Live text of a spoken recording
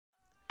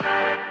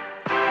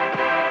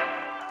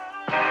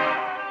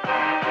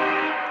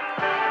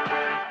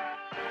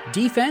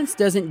Defense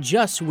doesn't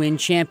just win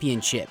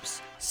championships.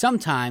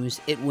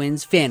 Sometimes it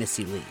wins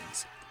fantasy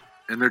leagues.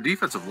 And their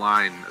defensive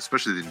line,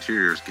 especially the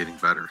interior, is getting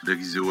better.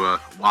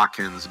 Digizua,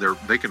 Watkins,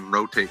 they can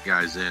rotate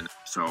guys in.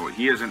 So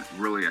he isn't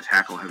really a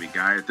tackle-heavy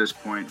guy at this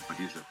point, but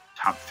he's a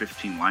top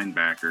 15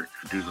 linebacker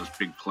to do those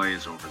big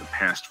plays over the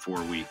past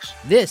 4 weeks.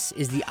 This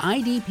is the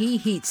IDP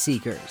Heat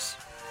Seekers.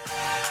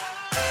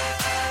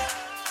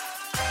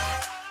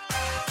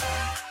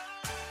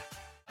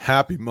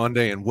 Happy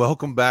Monday and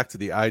welcome back to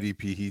the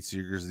IDP Heat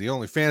Seekers, the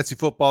only fantasy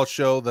football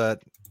show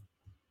that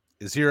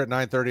is here at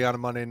 9:30 on a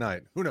Monday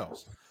night. Who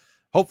knows?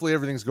 Hopefully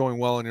everything's going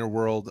well in your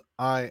world.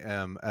 I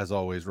am, as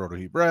always, Roto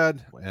Heat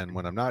Brad, and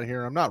when I'm not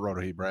here, I'm not Roto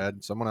Heat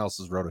Brad. Someone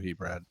else is Roto Heat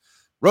Brad.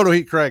 Roto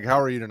Heat Craig, how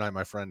are you tonight,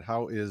 my friend?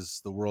 How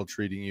is the world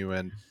treating you?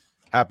 And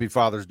happy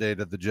Father's Day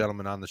to the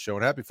gentleman on the show,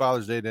 and happy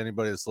Father's Day to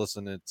anybody that's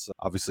listening. It's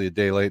obviously a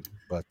day late,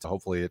 but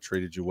hopefully it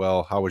treated you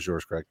well. How was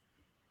yours, Craig?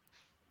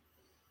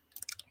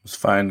 It was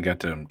fine.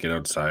 Got to get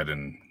outside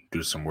and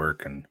do some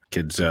work, and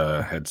kids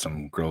had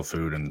some grill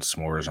food and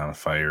s'mores on a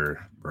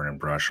fire, burning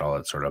brush, all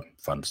that sort of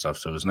fun stuff.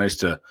 So it was nice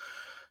to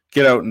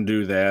get out and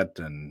do that,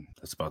 and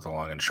that's about the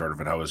long and short of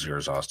it. How was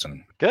yours,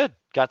 Austin? Good.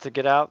 Got to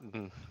get out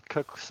and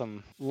cook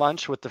some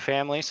lunch with the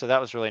family, so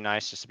that was really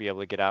nice just to be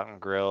able to get out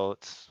and grill.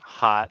 It's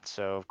hot,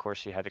 so of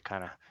course you had to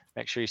kind of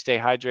make sure you stay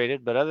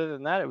hydrated, but other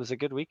than that, it was a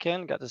good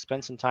weekend. Got to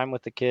spend some time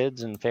with the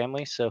kids and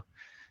family, so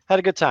had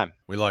a good time.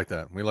 We like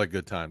that. We like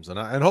good times.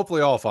 And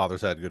hopefully all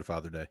fathers had a good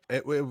Father Day.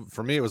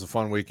 For me, it was a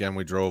fun weekend.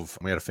 We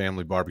had a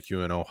family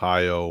barbecue in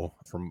Ohio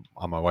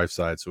on my wife's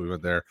side. So we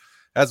went there,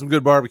 had some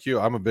good barbecue.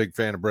 I'm a big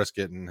fan of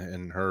brisket,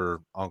 and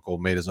her uncle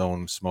made his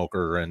own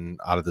smoker and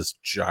out of this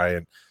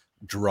giant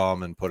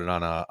drum and put it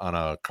on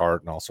a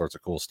cart and all sorts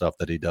of cool stuff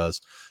that he does.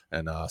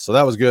 And so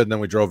that was good. And then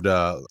we drove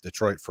to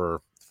Detroit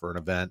for an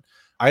event.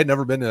 I had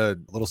never been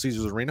to Little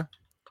Caesars Arena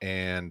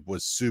and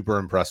was super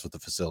impressed with the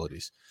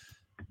facilities.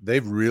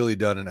 They've really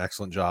done an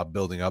excellent job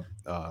building up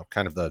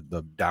kind of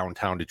the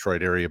downtown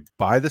Detroit area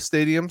by the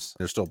stadiums.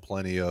 There's still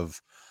plenty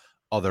of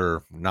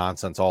other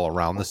nonsense all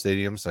around the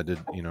stadiums. I did,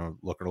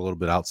 look a little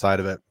bit outside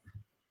of it,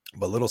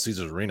 but Little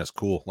Caesars Arena is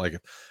cool. Like,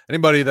 if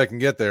anybody that can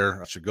get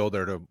there should go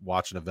there to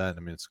watch an event.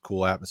 I mean, it's a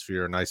cool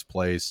atmosphere, a nice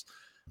place.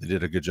 They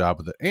did a good job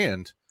with it.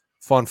 And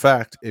fun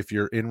fact, if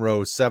you're in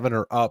row 7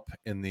 or up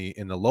in the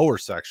lower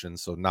section,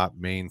 so not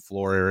main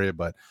floor area,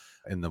 but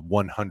in the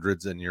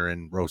 100s, and you're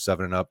in row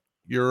 7 and up,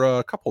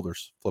 your cup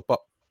holders flip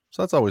up.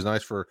 So that's always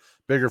nice for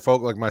bigger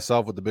folk like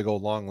myself with the big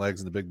old long legs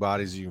and the big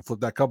bodies. You can flip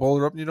that cup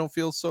holder up and you don't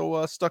feel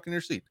so stuck in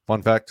your seat.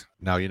 Fun fact,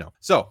 now you know.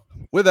 So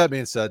with that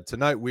being said,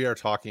 tonight we are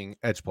talking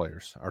edge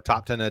players, our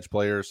top 10 edge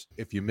players.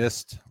 If you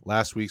missed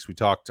last week's, we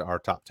talked to our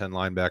top 10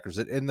 linebackers.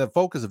 And the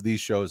focus of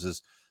these shows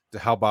is to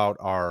help out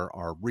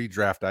our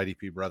redraft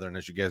IDP brethren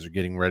as you guys are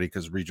getting ready,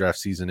 because redraft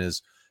season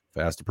is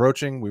fast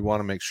approaching. We want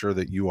to make sure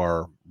that you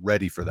are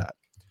ready for that.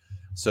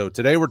 So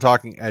today we're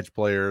talking edge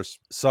players.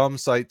 Some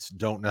sites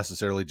don't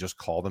necessarily just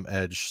call them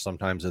edge.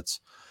 Sometimes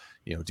it's,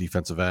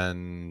 defensive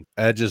end.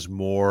 Edge is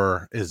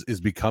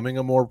becoming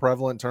a more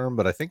prevalent term,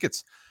 but I think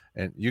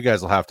and you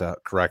guys will have to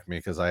correct me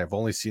because I have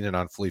only seen it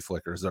on Flea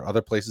Flicker. Is there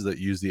other places that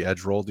use the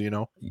edge role? Do you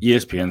know?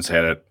 ESPN's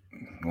had it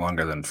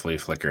longer than Flea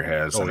Flicker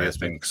has. Oh, and ESPN. I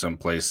think some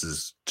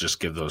places just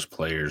give those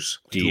players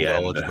Dual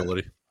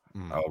eligibility.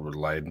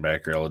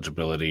 Linebacker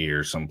eligibility,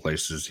 or some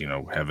places,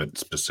 have it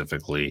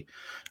specifically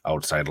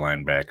outside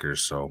linebackers.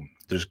 So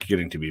there's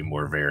getting to be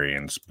more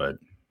variance, but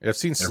I've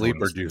seen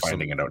Sleeper do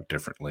finding it out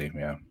differently.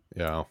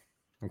 Yeah.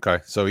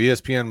 Okay. So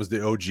ESPN was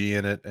the OG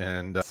in it,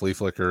 and Flea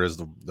Flicker is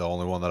the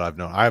only one that I've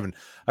known. I haven't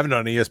done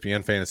an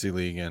ESPN fantasy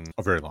league in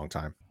a very long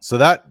time. So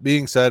that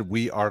being said,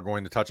 we are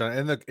going to touch on it.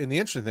 And the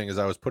interesting thing is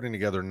I was putting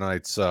together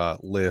tonight's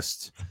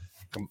list.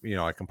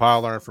 I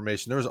compiled our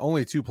information. There was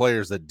only 2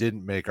 players that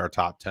didn't make our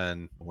top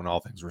 10 when all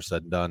things were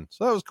said and done.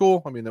 So that was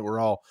cool. I mean, that we're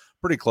all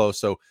pretty close.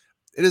 So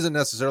it isn't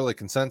necessarily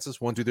consensus.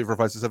 1, 2, 3, 4,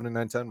 5, 6, 7, 8,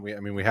 9, 10.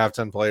 We have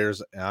 10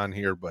 players on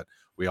here, but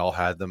we all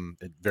had them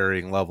at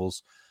varying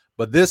levels.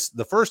 But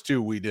the first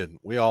 2 we didn't.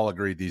 We all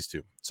agreed these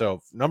 2.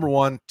 So number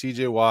 1,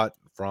 TJ Watt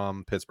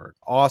from Pittsburgh.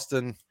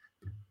 Austin,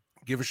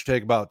 give us your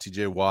take about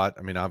TJ Watt.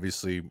 I mean,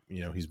 obviously,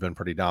 he's been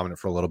pretty dominant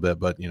for a little bit,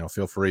 but,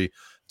 feel free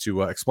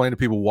to explain to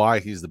people why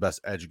he's the best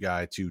edge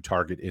guy to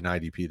target in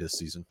IDP this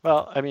season.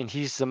 Well, I mean,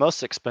 he's the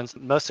most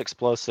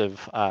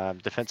explosive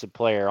defensive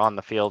player on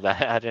the field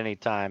at any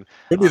time.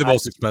 Could be the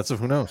most expensive.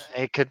 Who knows?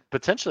 It could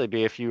potentially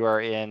be if you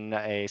are in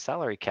a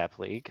salary cap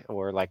league,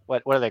 or like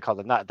what are they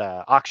called? Not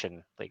the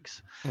auction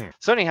leagues.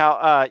 So anyhow,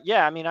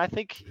 I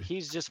think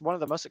he's just one of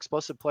the most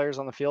explosive players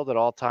on the field at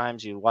all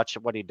times. You watch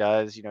what he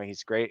does.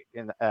 He's great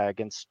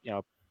against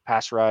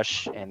pass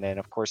rush, and then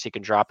of course he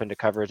can drop into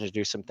coverage and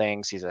do some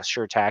things. He's a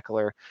sure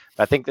tackler.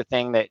 But I think the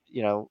thing that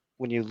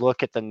when you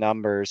look at the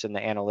numbers and the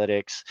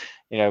analytics,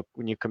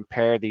 when you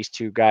compare these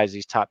 2 guys,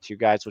 these top 2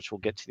 guys, which we'll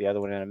get to the other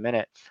one in a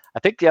minute, I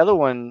think the other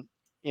one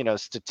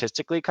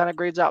statistically kind of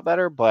grades out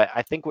better. But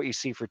I think what you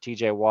see for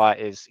TJ Watt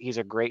is he's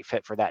a great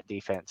fit for that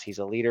defense. He's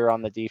a leader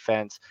on the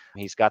defense.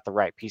 He's got the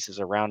right pieces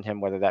around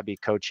him, whether that be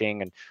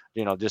coaching and,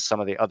 just some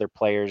of the other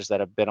players that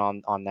have been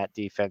on that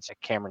defense,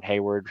 like Cameron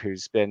Hayward,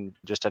 who's been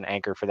just an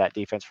anchor for that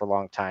defense for a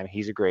long time.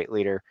 He's a great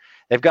leader.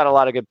 They've got a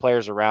lot of good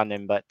players around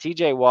him, but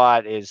TJ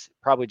Watt is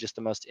probably just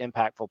the most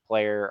impactful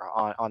player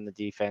on the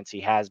defense.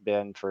 He has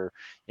been for,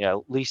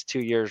 at least 2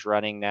 years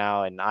running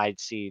now, and I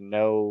see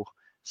no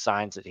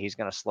signs that he's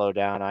going to slow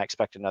down. I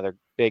expect another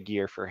big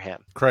year for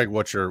him. Craig,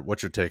 what's your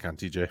take on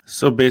TJ?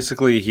 So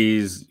basically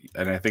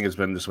and I think it's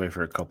been this way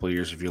for a couple of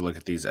years. If you look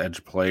at these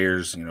edge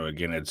players,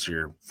 again, it's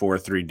your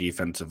 4-3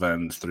 defensive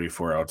ends,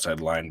 3-4 outside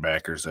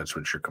linebackers. That's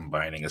what you're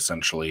combining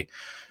essentially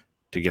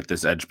to get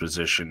this edge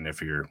position if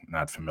you're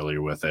not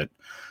familiar with it.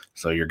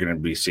 So you're going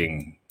to be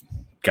seeing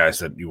guys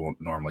that you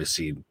won't normally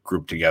see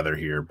grouped together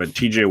here. But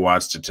TJ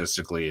Watt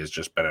statistically has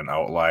just been an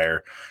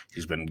outlier.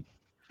 He's been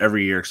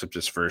every year except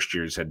his first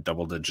year, he's had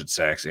double-digit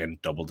sacks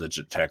and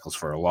double-digit tackles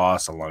for a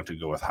loss, along to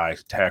go with high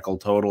tackle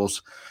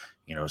totals,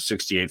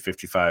 68,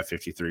 55,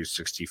 53,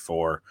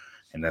 64,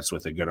 and that's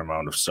with a good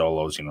amount of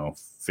solos,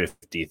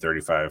 50,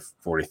 35,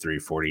 43,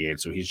 48.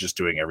 So he's just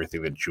doing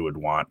everything that you would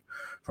want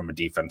from a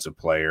defensive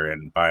player,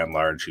 and by and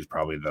large, he's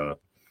probably the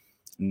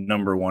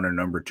number 1 or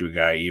number 2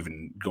 guy,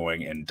 even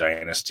going in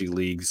dynasty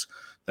leagues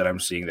that I'm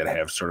seeing that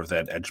have sort of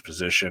that edge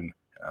position.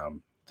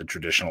 The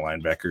traditional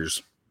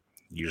linebackers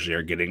usually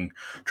are getting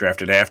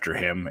drafted after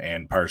him,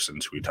 and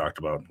Parsons, who we talked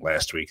about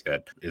last week,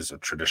 that is a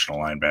traditional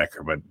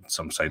linebacker, but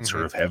some sites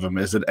sort of have him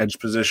as an edge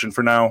position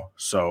for now.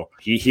 So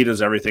he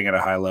does everything at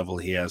a high level.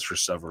 He has for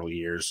several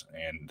years,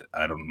 and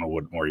I don't know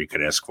what more you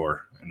could ask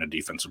for in a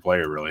defensive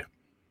player, really.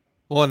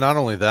 Well, and not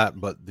only that,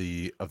 but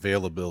the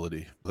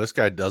availability. This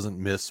guy doesn't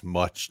miss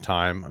much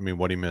time. I mean,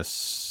 what he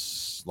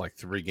missed, like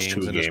 3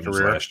 games in his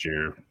career last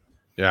year.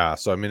 Yeah,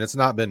 so I mean, it's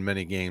not been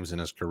many games in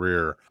his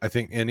career, I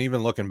think, and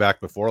even looking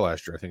back before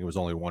last year, I think it was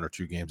only 1 or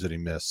 2 games that he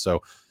missed.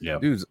 So, yeah,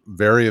 dude's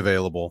very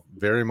available,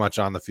 very much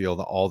on the field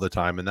all the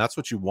time, and that's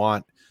what you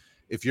want.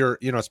 If you're,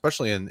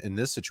 especially in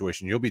this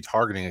situation, you'll be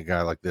targeting a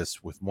guy like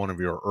this with one of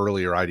your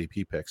earlier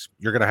IDP picks.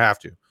 You're going to have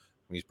to.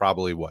 He's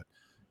probably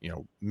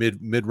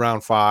mid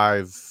round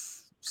 5,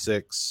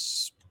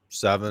 6,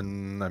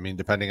 7. I mean,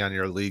 depending on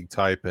your league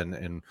type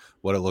and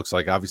what it looks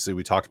like. Obviously,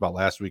 we talked about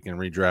last week in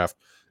redraft.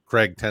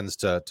 Craig tends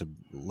to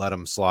let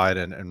him slide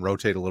and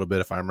rotate a little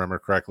bit. If I remember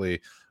correctly,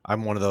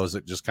 I'm one of those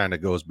that just kind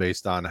of goes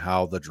based on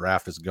how the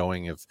draft is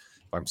going. If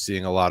I'm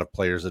seeing a lot of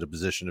players at a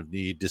position of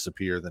need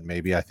disappear, then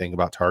maybe I think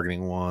about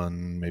targeting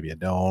one. Maybe I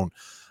don't.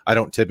 I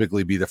don't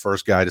typically be the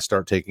first guy to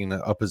start taking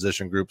a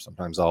position group.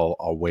 Sometimes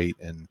I'll wait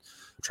and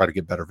try to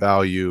get better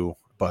value.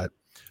 But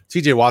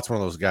TJ Watt's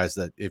one of those guys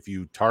that if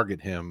you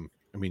target him,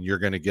 I mean, you're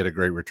going to get a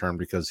great return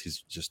because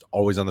he's just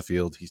always on the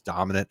field. He's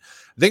dominant.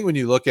 I think when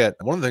you look at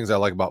one of the things I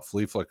like about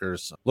Flea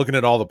Flickers, looking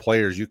at all the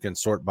players, you can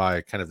sort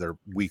by kind of their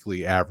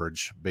weekly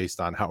average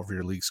based on however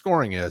your league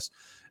scoring is.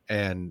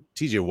 And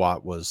TJ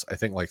Watt was, I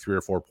think, like 3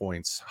 or 4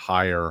 points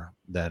higher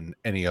than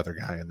any other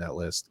guy in that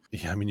list.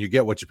 Yeah, I mean, you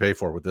get what you pay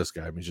for with this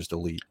guy. I mean, he's just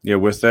elite. Yeah,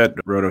 with that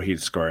Roto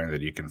Heat scoring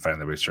that you can find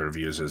that we sort of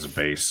use as a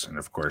base. And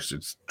of course,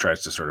 it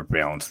tries to sort of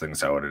balance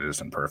things out. It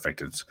isn't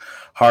perfect. It's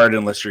hard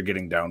unless you're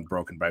getting down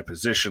broken by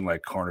position,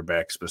 like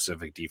cornerback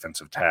specific,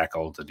 defensive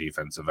tackle to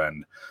defensive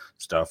end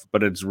stuff.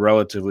 But it's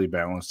relatively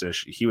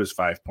balanced-ish. He was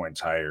 5 points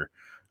higher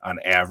on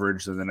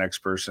average than the next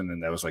person,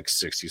 and that was like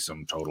 60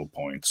 some total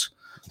points.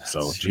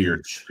 So to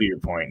your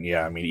point,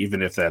 yeah, I mean,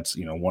 even if that's,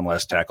 1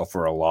 less tackle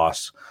for a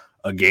loss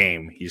a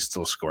game, he's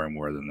still scoring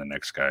more than the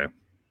next guy.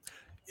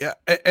 Yeah,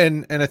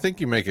 and I think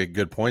you make a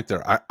good point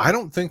there. I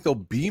don't think there'll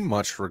be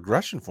much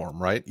regression for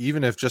him, right?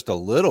 Even if just a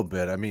little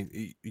bit. I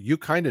mean, you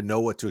kind of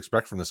know what to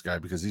expect from this guy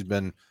because he's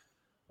been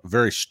a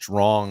very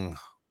strong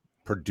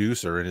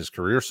producer in his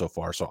career so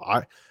far. So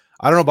I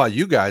don't know about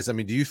you guys. I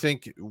mean, do you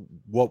think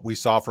what we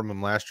saw from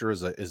him last year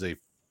is a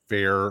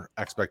fair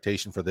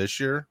expectation for this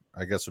year?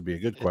 I guess would be a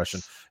good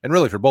question. And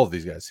really for both of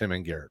these guys, him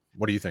and Garrett.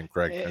 What do you think,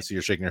 Craig? I see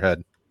you're shaking your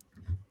head.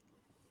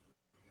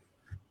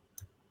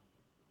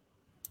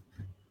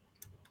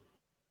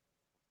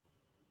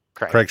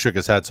 Craig shook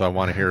his head, so I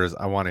want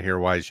to hear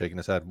why he's shaking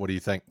his head. What do you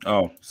think?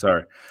 Oh,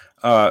 sorry.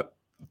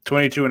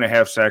 22 and a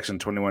half sacks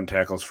and 21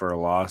 tackles for a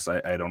loss.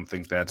 I don't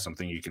think that's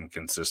something you can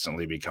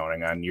consistently be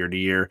counting on year to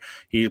year.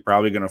 He's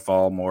probably going to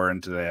fall more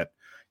into that,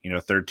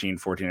 13,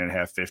 14 and a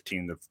half,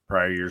 15, the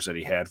prior years that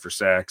he had for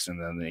sacks. And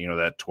then,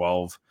 that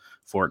 12,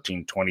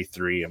 14,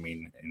 23, I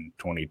mean, in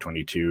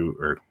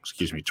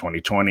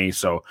 2020.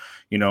 So,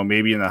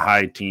 maybe in the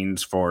high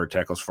teens for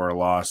tackles for a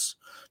loss,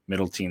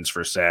 middle teens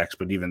for sacks.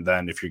 But even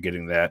then, if you're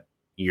getting that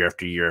year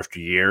after year after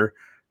year,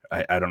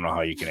 I don't know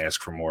how you can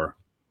ask for more.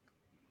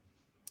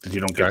 Because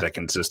you don't get that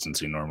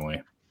consistency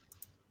normally.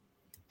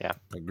 Yeah.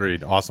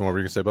 Agreed. Awesome. What were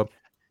you going to say, Bob?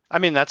 I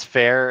mean, that's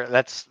fair.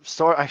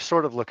 I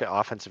sort of look at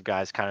offensive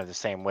guys kind of the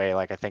same way.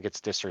 Like, I think it's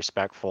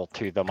disrespectful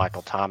to the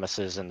Michael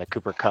Thomases and the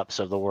Cooper Kupps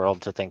of the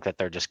world to think that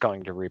they're just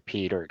going to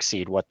repeat or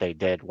exceed what they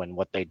did when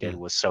what they did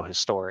was so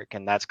historic.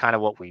 And that's kind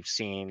of what we've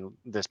seen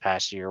this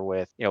past year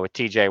with, with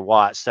TJ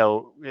Watt.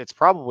 So it's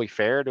probably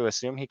fair to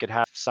assume he could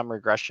have some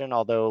regression,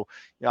 although,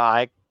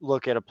 I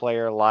look at a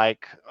player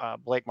like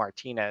Blake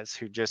Martinez,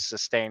 who just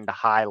sustained a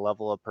high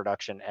level of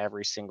production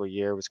every single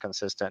year, was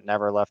consistent,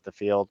 never left the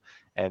field.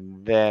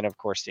 And then, of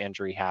course, the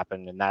injury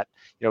happened. And that,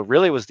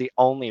 really was the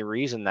only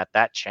reason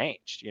that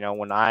changed.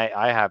 When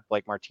I have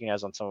Blake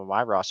Martinez on some of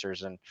my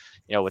rosters and,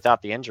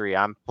 without the injury,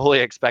 I'm fully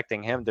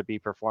expecting him to be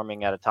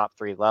performing at a top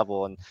 3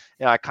 level. And,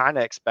 I kind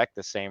of expect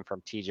the same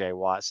from TJ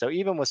Watt. So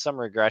even with some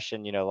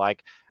regression,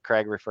 like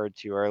Craig referred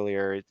to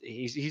earlier,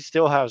 he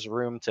still has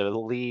room to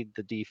lead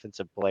the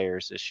defensive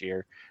players this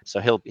year, so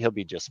he'll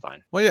be just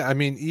fine. Well, yeah, I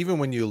mean, even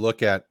when you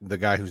look at the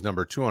guy who's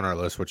number 2 on our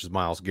list, which is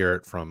Myles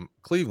Garrett from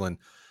Cleveland,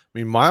 I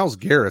mean, Myles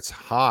Garrett's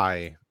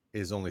high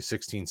is only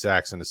 16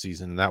 sacks in the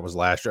season, and that was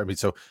last year. I mean,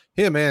 so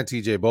him and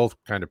TJ both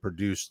kind of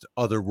produced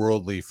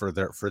otherworldly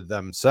for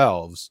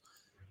themselves.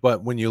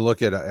 But when you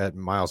look at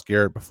Myles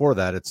Garrett before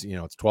that, it's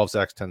it's 12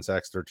 sacks, 10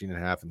 sacks, 13 and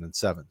a half, and then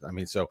 7. I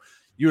mean, so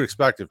you would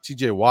expect if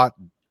TJ Watt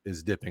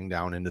is dipping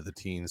down into the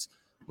teens,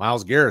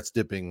 Myles Garrett's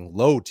dipping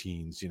low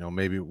teens,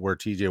 maybe where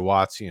TJ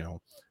Watt's,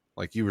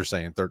 like you were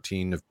saying,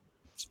 13 to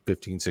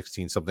 15,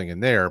 16, something in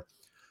there.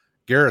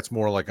 Garrett's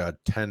more like a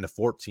 10 to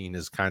 14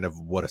 is kind of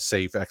what a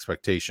safe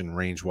expectation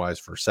range wise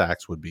for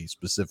sacks would be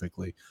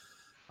specifically.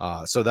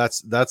 So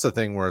that's the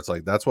thing where it's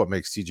like, that's what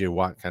makes TJ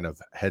Watt kind of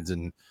heads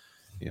and,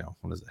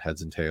 what is it?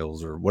 Heads and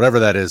tails or whatever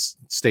that is,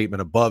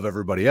 statement above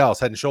everybody else,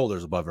 head and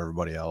shoulders above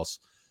everybody else,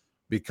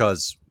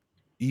 because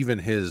even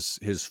his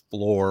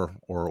floor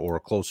or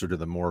closer to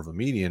the more of a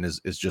median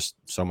is just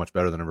so much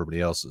better than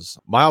everybody else's.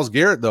 Myles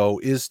Garrett, though,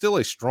 is still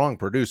a strong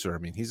producer. I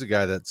mean, he's a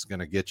guy that's going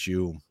to get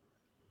you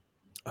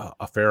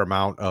a fair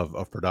amount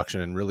of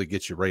production and really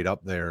get you right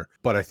up there.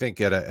 But I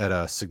think at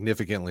a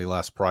significantly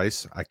less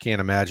price. I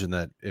can't imagine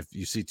that if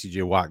you see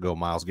TJ Watt go,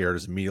 Myles Garrett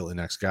is immediately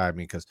next guy. I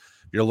mean, because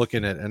you're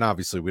looking at, and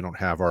obviously we don't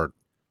have our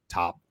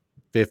top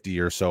 50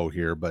 or so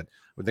here, but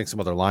I think some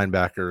other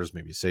linebackers,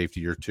 maybe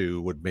safety or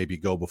 2 would maybe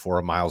go before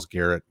a Myles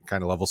Garrett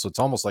kind of level. So it's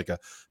almost like a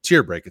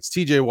tier break. It's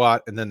TJ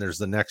Watt, and then there's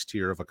the next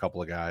tier of a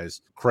couple of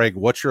guys. Craig,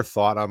 what's your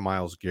thought on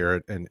Myles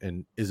Garrett?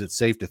 And is it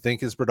safe to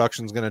think his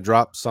production is going to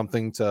drop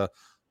something to,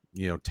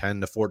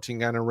 10 to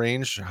 14 kind of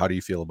range? How do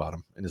you feel about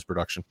him in his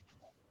production?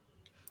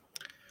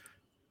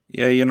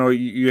 Yeah,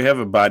 you have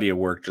a body of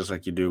work just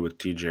like you do with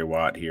TJ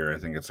Watt here. I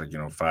think it's like,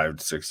 5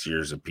 to 6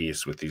 years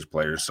apiece with these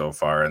players so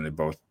far, and they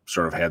both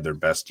sort of had their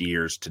best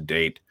years to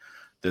date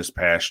this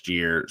past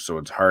year. So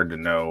it's hard to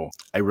know.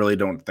 I really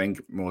don't think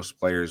most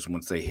players,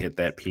 once they hit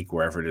that peak,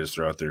 wherever it is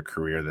throughout their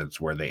career, that's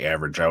where they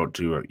average out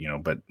to,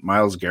 but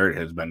Myles Garrett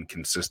has been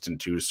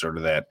consistent too, sort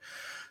of that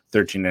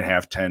 13 and a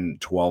half, 10,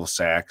 12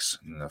 sacks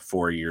in the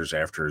 4 years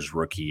after his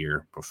rookie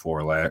year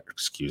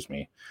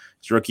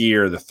his rookie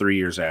year, the 3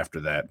 years after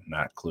that,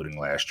 not including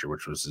last year,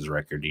 which was his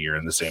record year.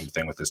 And the same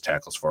thing with his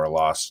tackles for a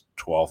loss,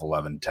 12,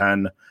 11,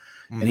 10.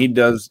 And he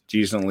does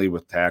decently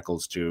with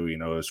tackles too.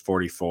 It was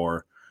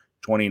 44,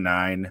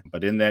 29.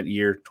 But in that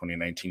year,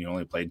 2019, he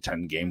only played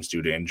 10 games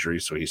due to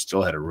injury. So he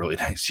still had a really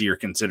nice year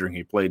considering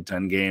he played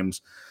 10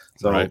 games.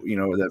 So, right.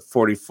 That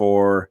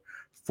 44,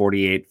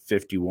 48,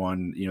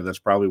 51, that's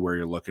probably where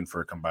you're looking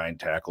for combined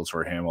tackles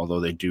for him.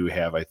 Although they do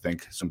have, I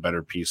think, some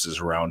better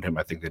pieces around him.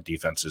 I think the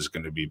defense is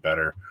going to be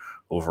better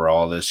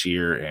overall this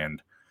year.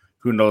 And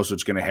who knows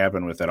what's going to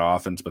happen with that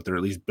offense, but they're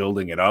at least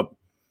building it up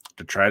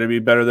to try to be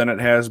better than it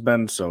has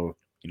been. So,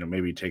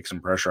 maybe take some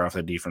pressure off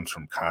the defense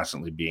from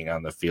constantly being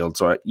on the field.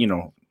 So,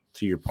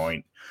 to your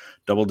point,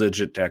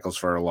 double-digit tackles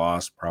for a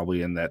loss,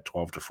 probably in that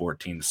 12 to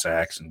 14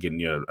 sacks and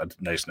getting you a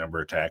nice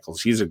number of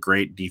tackles. He's a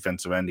great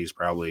defensive end. He's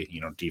probably,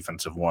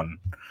 defensive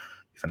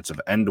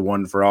end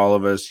one for all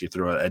of us. You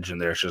throw an edge in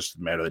there. It's just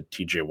a matter that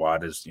TJ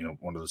Watt is,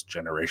 one of those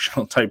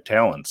generational type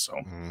talents. So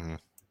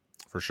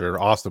for sure.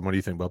 Austin, what do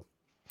you think, Bob?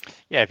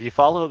 Yeah, if you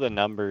follow the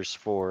numbers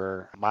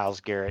for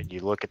Myles Garrett, you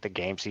look at the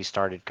games he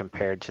started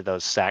compared to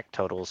those sack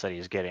totals that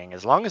he's getting.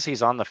 As long as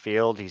he's on the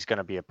field, he's going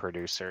to be a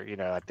producer.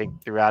 I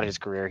think throughout his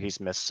career,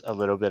 he's missed a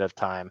little bit of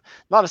time,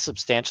 not a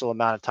substantial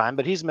amount of time,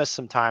 but he's missed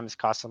some time, it's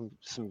cost him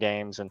some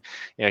games. And,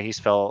 he's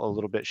fell a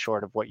little bit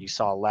short of what you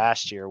saw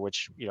last year,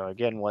 which,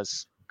 again,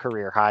 was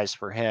career highs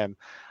for him.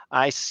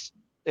 I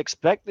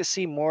expect to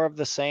see more of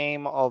the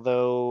same,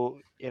 although,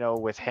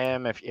 with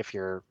him, if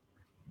you're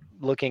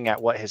looking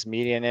at what his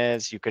median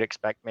is, you could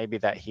expect maybe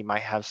that he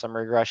might have some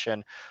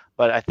regression,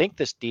 but I think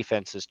this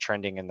defense is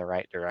trending in the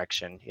right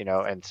direction,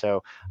 and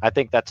so I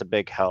think that's a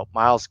big help.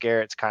 Myles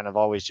Garrett's kind of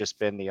always just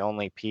been the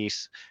only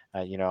piece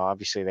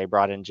Obviously they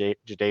brought in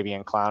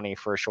Jadeveon Clowney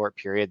for a short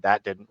period.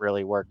 That didn't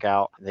really work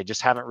out. They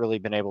just haven't really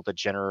been able to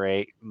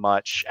generate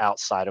much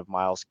outside of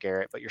Myles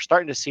Garrett. But you're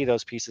starting to see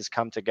those pieces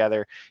come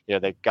together.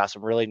 They've got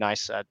some really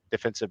nice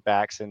defensive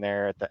backs in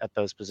there at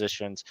those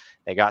positions.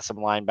 They got some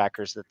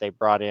linebackers that they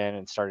brought in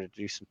and started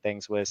to do some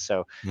things with.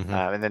 So,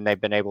 and then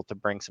they've been able to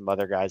bring some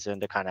other guys in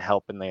to kind of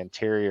help in the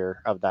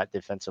interior of that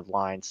defensive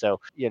line. So,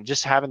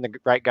 just having the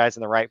right guys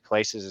in the right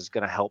places is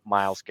going to help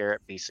Myles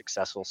Garrett be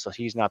successful. So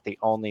he's not the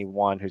only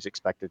one who's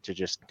expected to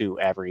just do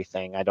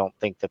everything. I don't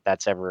think that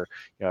that's ever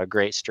a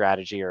great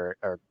strategy or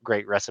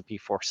great recipe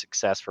for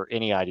success for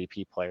any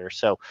IDP player.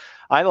 So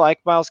I like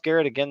Myles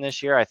Garrett again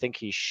this year. I think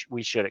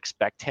we should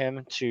expect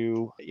him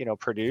to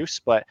produce,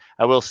 but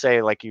I will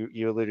say, like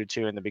you alluded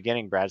to in the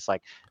beginning, Brad, it's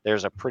like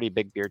there's a pretty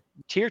big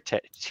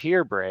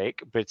tier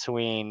break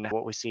between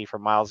what we see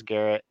from Myles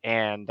Garrett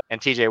and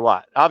TJ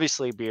Watt.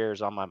 Obviously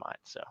Beer's on my mind.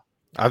 So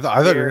I thought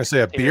you were going to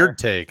say a beard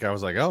take. I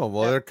was like, oh,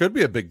 well, there could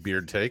be a big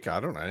beard take.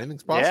 I don't know.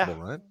 Anything's possible,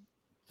 right?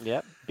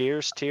 Yep.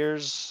 Beers,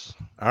 tears.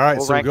 All right.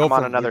 We'll so rank them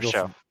on another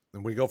show.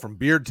 We go from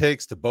beard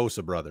takes to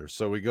Bosa brothers.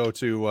 So we go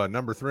to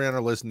number 3 on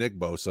our list, Nick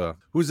Bosa,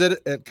 who's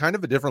at kind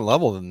of a different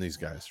level than these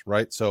guys,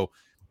 right? So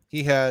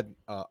he had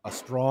a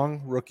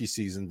strong rookie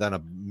season, then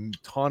a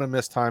ton of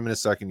missed time in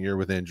his second year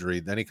with injury.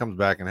 Then he comes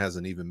back and has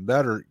an even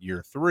better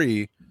year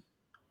 3.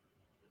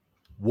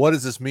 What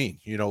does this mean?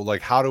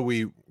 How do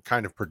we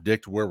kind of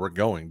predict where we're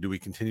going? Do we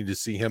continue to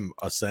see him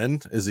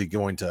ascend? Is he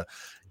going to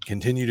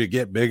continue to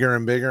get bigger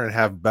and bigger and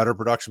have better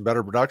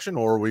production,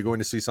 or are we going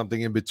to see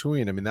something in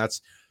between? I mean,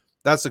 that's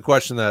the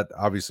question that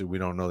obviously we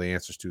don't know the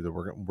answers to, that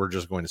we're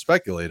just going to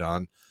speculate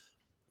on.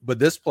 But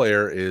this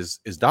player is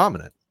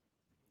dominant.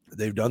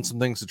 They've done some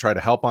things to try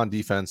to help on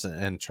defense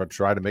and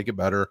try to make it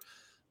better.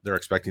 They're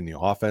expecting the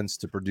offense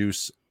to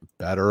produce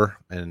better,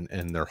 and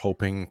they're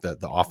hoping that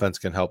the offense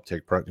can help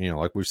take pressure.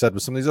 Like we've said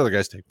with some of these other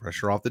guys, take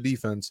pressure off the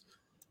defense.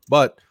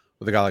 But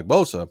with a guy like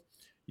Bosa,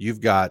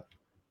 you've got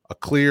a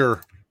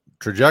clear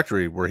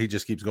trajectory where he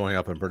just keeps going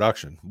up in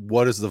production.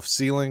 What is the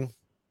ceiling?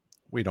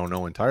 We don't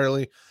know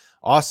entirely.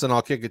 Austin,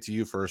 I'll kick it to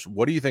you first.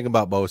 What do you think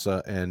about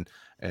Bosa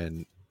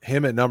and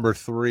him at number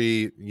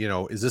 3?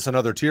 Is this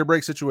another tier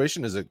break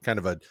situation? Is it kind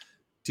of a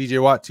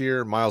TJ Watt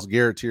tier, Myles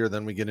Garrett tier?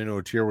 Then we get into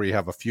a tier where you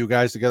have a few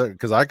guys together,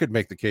 because I could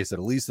make the case that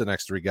at least the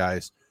next 3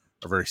 guys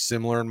are very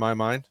similar in my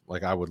mind.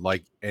 Like I would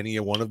like any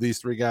one of these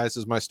 3 guys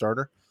as my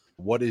starter.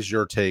 What is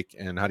your take,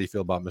 and how do you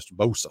feel about Mr.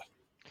 Bosa?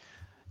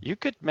 You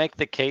could make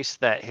the case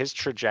that his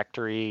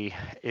trajectory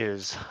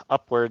is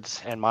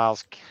upwards and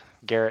Myles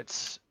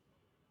Garrett's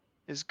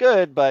is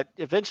good, but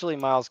eventually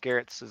Myles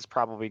Garrett's is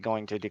probably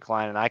going to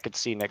decline, and I could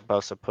see Nick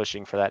Bosa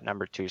pushing for that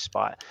number 2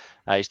 spot.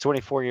 He's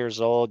 24 years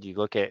old. You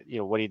look at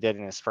what he did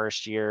in his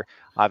first year.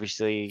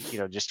 Obviously,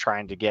 just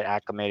trying to get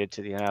acclimated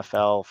to the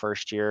NFL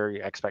first year.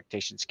 Your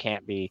expectations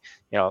can't be,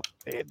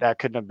 that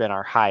couldn't have been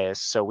our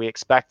highest. So we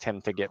expect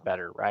him to get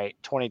better, right?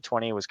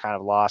 2020 was kind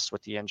of lost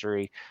with the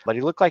injury, but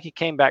he looked like he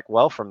came back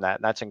well from that.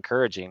 And that's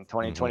encouraging.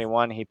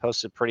 2021, he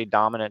posted pretty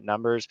dominant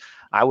numbers.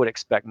 I would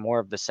expect more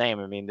of the same.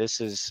 I mean,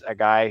 this is a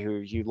guy who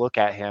you look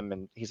at him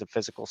and he's a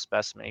physical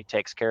specimen. He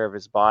takes care of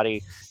his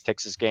body,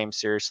 takes his game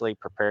seriously,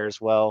 prepares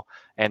well.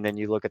 And then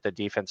you look at the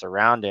defense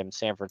around him,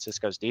 San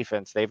Francisco's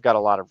defense, they've got a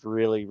lot of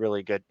really,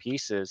 really good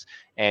pieces,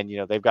 and,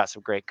 they've got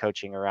some great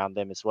coaching around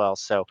them as well.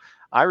 So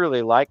I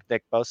really like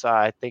Nick Bosa.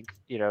 I think,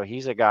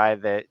 he's a guy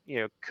that,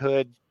 you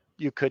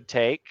could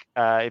take,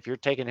 if you're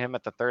taking him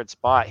at the 3rd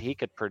spot, he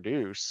could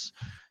produce,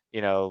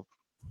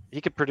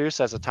 he could produce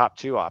as a top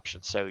 2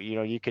 option. So,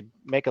 you could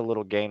make a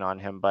little gain on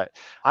him. But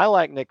I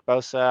like Nick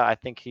Bosa. I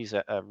think he's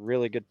a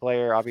really good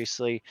player,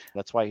 obviously.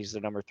 That's why he's the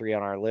number 3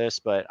 on our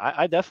list. But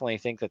I definitely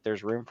think that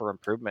there's room for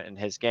improvement in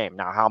his game.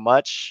 Now, how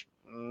much?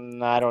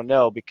 I don't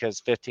know,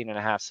 because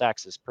 15.5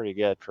 sacks is pretty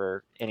good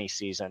for any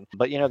season.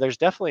 But, there's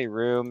definitely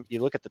room.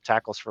 You look at the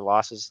tackles for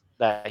losses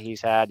that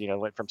he's had,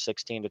 went from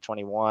 16 to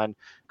 21.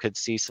 Could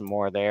see some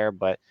more there.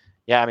 But,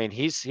 yeah, I mean,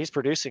 he's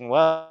producing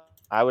well.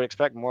 I would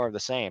expect more of the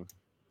same.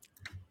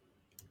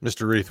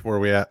 Mr. Reith, where are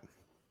we at?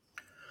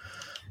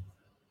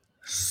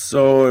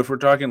 So if we're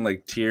talking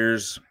like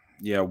tiers,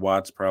 yeah,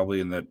 Watt's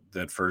probably in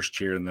that first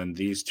tier, and then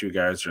these 2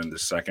 guys are in the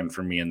second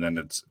for me, and then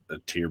it's a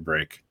tier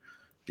break.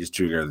 These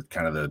 2 are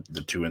kind of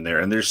the 2 in there.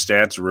 And their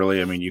stats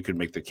really, I mean, you could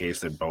make the case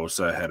that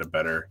Bosa had a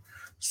better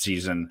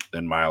season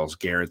than Myles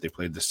Garrett. They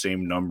played the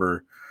same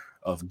number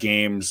of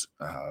games.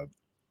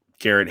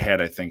 Garrett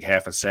had, I think,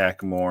 half a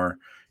sack more,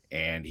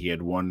 and he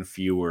had 1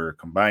 fewer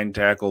combined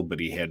tackle, but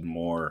he had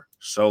more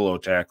solo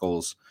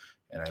tackles,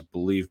 and I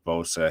believe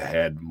Bosa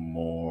had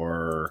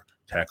more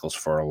tackles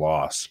for a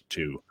loss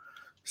too.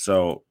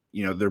 So,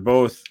 they're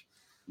both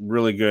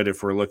really good.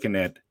 If we're looking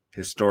at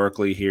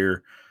historically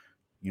here,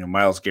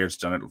 Myles Garrett's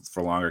done it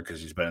for longer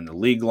because he's been in the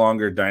league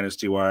longer,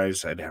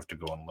 dynasty-wise. I'd have to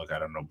go and look. I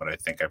don't know, but I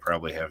think I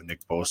probably have Nick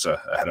Bosa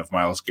ahead of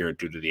Myles Garrett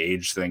due to the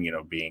age thing,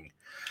 being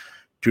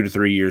 2 to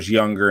 3 years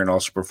younger and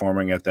also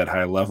performing at that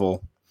high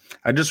level.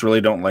 I just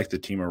really don't like the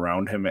team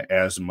around him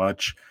as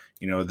much.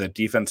 The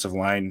defensive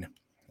line,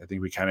 I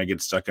think we kind of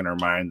get stuck in our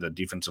mind the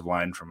defensive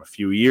line from a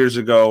few years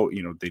ago.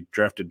 You know, they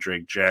drafted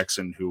Drake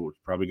Jackson, who was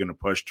probably going to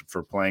push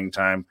for playing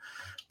time,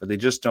 but they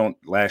just don't.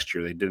 Last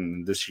year they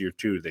didn't. This year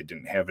too, they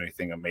didn't have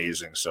anything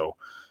amazing. So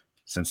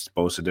since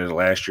Bosa did it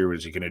last year,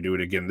 was he going to do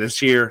it again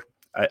this year?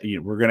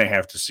 We're going to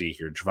have to see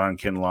here. Javon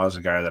Kinlaw is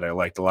a guy that I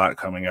liked a lot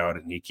coming out,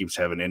 and he keeps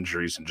having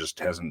injuries and just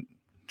hasn't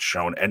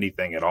shown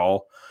anything at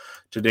all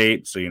to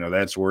date. So, you know,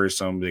 that's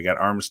worrisome. They got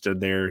Armstead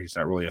there. He's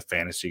not really a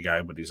fantasy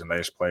guy, but he's a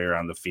nice player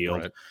on the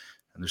field. Right.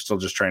 And they're still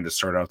just trying to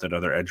sort out that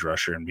other edge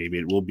rusher, and maybe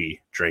it will be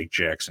Drake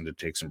Jackson to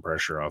take some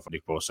pressure off of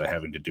Nick Bosa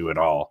having to do it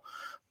all.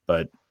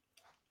 But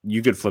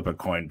you could flip a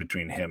coin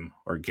between him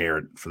or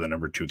Garrett for the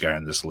number 2 guy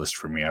on this list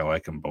for me. I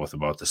like them both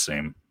about the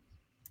same.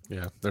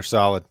 Yeah, they're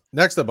solid.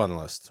 Next up on the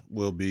list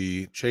will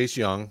be Chase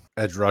Young,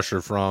 edge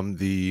rusher from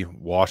the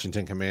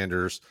Washington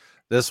Commanders.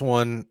 This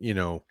one, you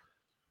know,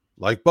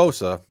 like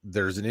Bosa,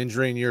 there's an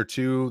injury in year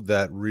 2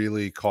 that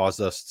really caused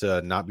us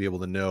to not be able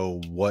to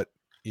know what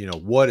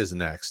is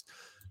next.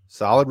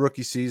 Solid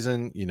rookie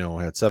season, you know,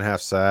 had 7.5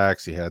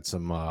 sacks. He had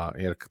some,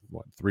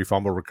 3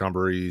 fumble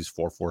recoveries,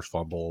 4 forced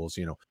fumbles,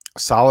 you know,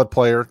 solid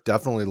player.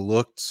 Definitely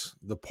looked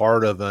the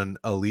part of an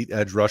elite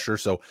edge rusher.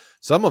 So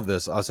some of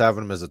this, us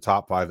having him as a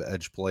top 5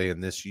 edge play in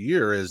this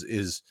year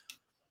is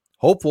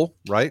hopeful,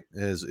 right?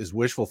 Is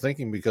wishful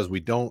thinking, because we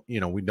don't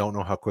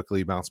know how quickly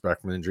he bounced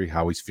back from injury,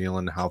 how he's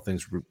feeling, how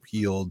things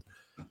healed.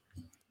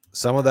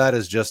 Some of that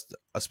is just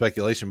a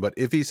speculation, but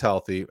if he's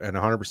healthy and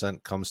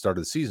 100% come start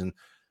of the season,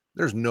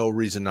 there's no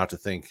reason not to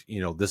think,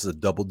 you know, this is a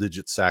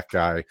double-digit sack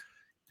guy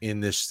in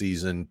this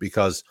season,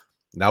 because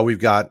now we've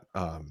got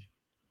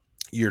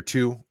year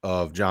 2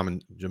 of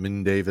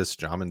Jamin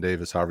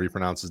Davis, however you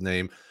pronounce his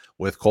name,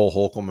 with Cole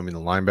Holcomb. I mean,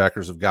 the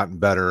linebackers have gotten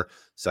better.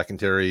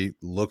 Secondary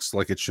looks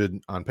like it should,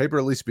 on paper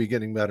at least, be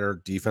getting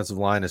better. Defensive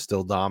line is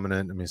still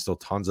dominant. I mean, still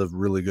tons of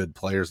really good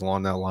players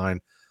along that line.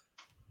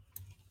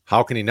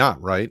 How can he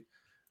not, right?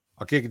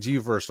 I'll kick it to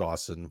you first,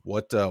 Austin.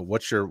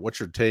 What's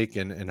your take,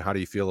 and how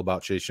do you feel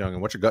about Chase Young,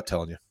 and what's your gut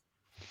telling you?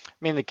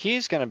 I mean, the key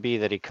is going to be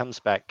that he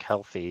comes back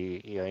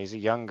healthy. You know, he's a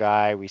young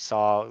guy. We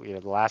saw, you know,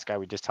 the last guy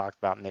we just talked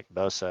about, Nick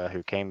Bosa,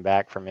 who came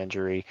back from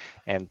injury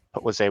and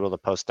was able to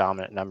post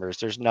dominant numbers.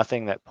 There's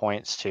nothing that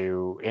points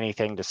to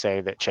anything to say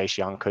that Chase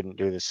Young couldn't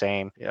do the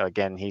same. You know,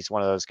 again, he's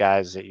one of those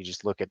guys that you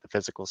just look at the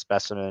physical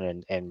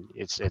specimen and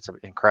it's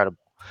incredible.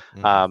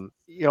 Mm-hmm.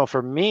 You know,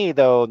 for me,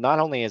 though, not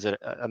only is it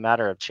a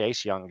matter of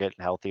Chase Young getting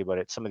healthy, but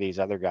it's some of these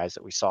other guys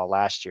that we saw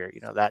last year.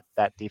 You know,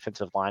 that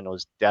defensive line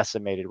was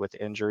decimated with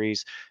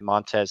injuries.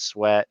 Montez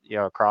Sweat, you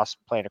know,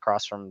 playing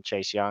across from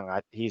Chase Young,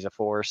 he's a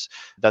force.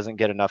 Doesn't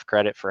get enough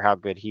credit for how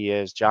good he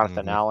is.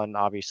 Jonathan Allen,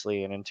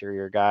 obviously an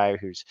interior guy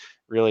who's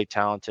really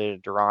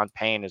talented. Daron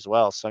Payne as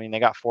well. So, I mean, they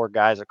got 4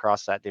 guys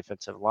across that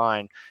defensive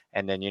line.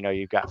 And then, you know,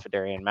 you've got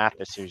Fedarian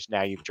Mathis, who's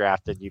now you've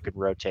drafted, you could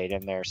rotate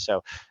in there.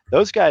 So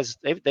those guys,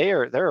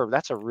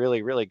 that's a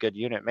really, really good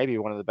unit, maybe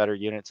one of the better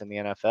units in the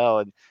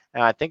NFL.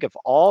 And I think if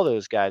all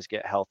those guys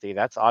get healthy,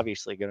 that's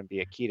obviously going to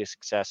be a key to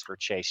success for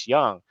Chase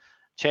Young.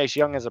 Chase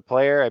Young as a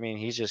player, I mean,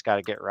 he's just got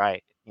to get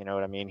right. You know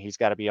what I mean? He's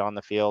got to be on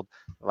the field.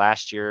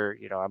 Last year,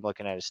 you know, I'm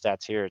looking at his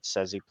stats here. It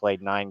says he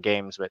played 9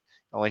 games, but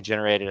only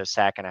generated a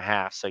sack and a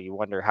half. So you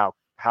wonder how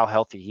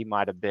healthy he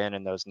might have been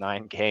in those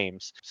 9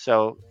 games.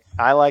 So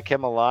I like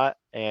him a lot.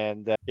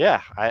 And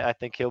I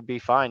think he'll be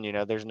fine. You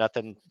know, there's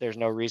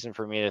no reason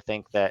for me to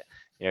think that,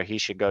 you know, he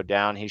should go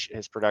down.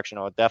 His production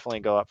will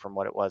definitely go up from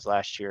what it was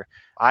last year.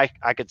 I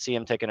could see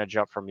him taking a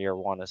jump from year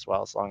 1 as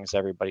well, as long as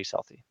everybody's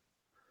healthy.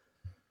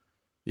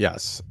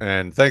 Yes.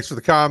 And thanks for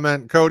the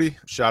comment, Cody.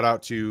 Shout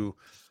out to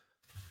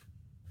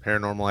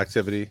Paranormal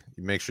Activity.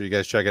 Make sure you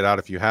guys check it out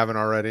if you haven't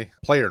already.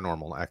 Player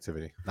Normal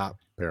Activity, not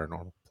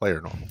Paranormal.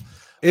 Player Normal.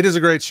 It is a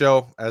great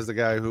show. As the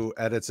guy who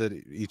edits it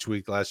each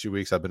week, last few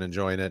weeks, I've been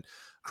enjoying it.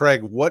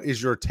 Craig, what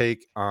is your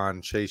take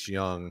on Chase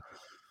Young,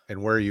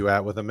 and where are you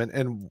at with him?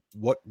 And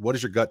what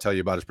does your gut tell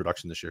you about his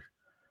production this year?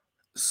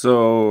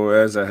 So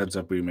as a heads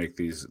up, we make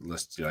these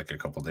lists like a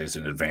couple days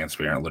in advance.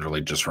 We aren't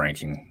literally just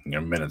ranking, you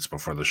know, minutes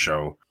before the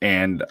show.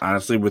 And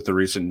honestly, with the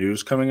recent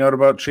news coming out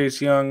about Chase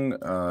Young,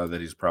 that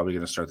he's probably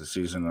going to start the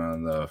season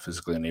on the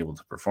physically unable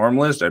to perform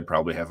list, I'd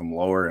probably have him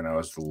lower. And I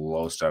was the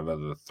lowest out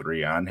of the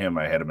 3 on him.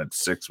 I had him at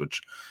 6,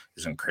 which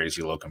isn't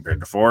crazy low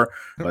compared to 4.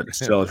 But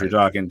still, if you're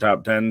talking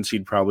top 10s,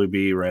 he'd probably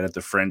be right at the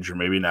fringe, or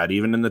maybe not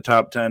even in the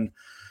top 10.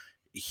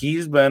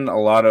 He's been a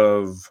lot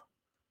of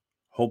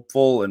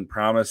hopeful and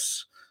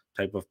promise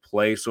type of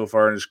play so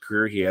far in his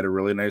career. He had a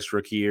really nice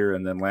rookie year,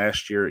 and then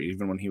last year,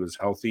 even when he was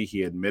healthy,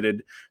 he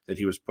admitted that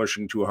he was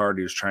pushing too hard.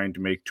 He was trying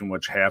to make too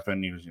much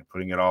happen. He was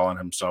putting it all on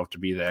himself to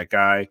be that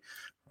guy.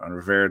 Ron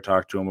Rivera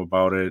talked to him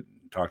about it,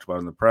 talked about it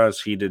in the press.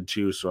 He did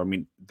too. So, I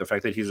mean, the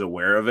fact that he's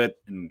aware of it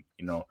and,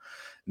 you know,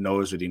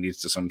 knows that he needs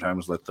to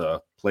sometimes let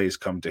the plays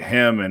come to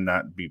him and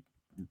not be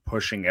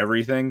pushing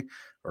everything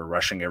or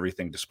rushing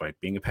everything despite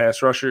being a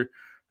pass rusher.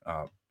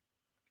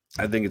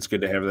 I think it's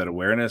good to have that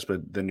awareness,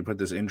 but then you put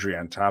this injury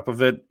on top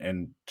of it.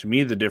 And to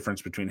me, the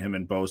difference between him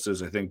and Bosa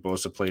is I think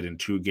Bosa played in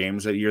 2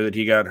 games that year that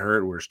he got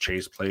hurt, whereas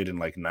Chase played in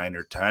like 9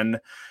 or 10,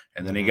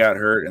 and then he got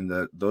hurt.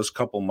 And those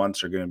couple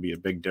months are going to be a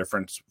big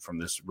difference from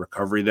this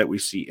recovery that we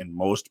see in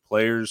most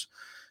players.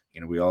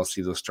 You know, we all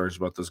see those stories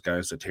about those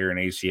guys that tear an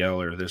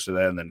ACL or this or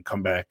that and then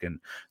come back and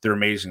they're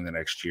amazing the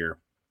next year.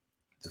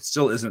 It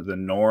still isn't the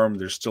norm.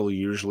 There's still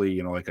usually,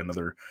 you know, like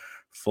another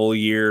full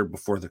year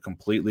before they're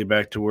completely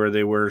back to where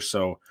they were.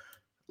 So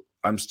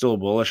I'm still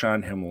bullish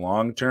on him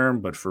long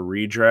term, but for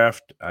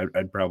redraft,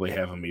 I'd probably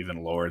have him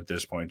even lower at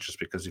this point, just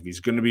because if he's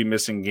going to be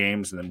missing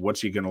games, then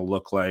what's he going to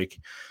look like?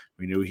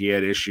 We knew he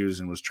had issues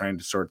and was trying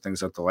to sort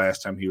things out the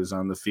last time he was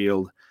on the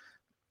field.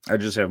 I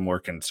just have more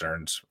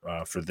concerns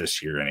for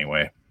this year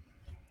anyway.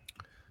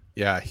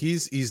 Yeah,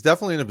 he's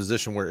definitely in a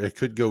position where it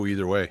could go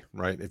either way,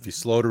 right? If he's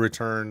slow to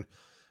return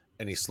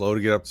and he's slow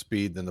to get up to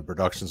speed, then the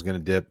production's going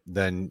to dip.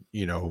 Then,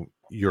 you know,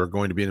 you're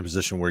going to be in a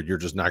position where you're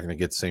just not going to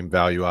get the same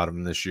value out of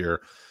him this year.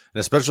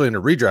 And especially in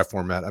a redraft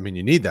format, I mean,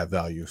 you need that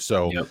value.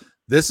 So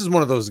This is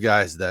one of those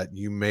guys that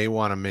you may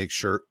want to make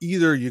sure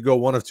either you go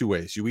one of 2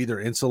 ways. You either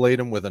insulate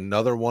him with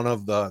another one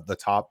of the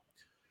top,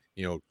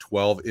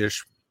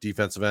 12-ish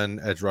defensive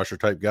end, edge rusher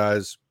type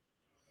guys,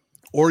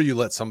 or you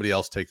let somebody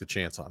else take the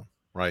chance on him,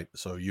 right?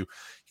 So you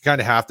kind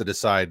of have to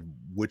decide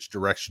which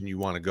direction you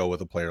want to go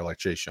with a player like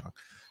Chase Young,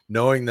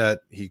 knowing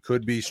that he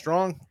could be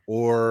strong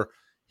or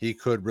he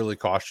could really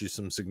cost you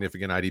some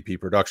significant IDP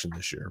production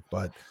this year.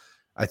 But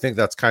I think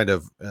that's kind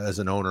of, as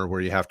an owner,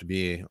 where you have to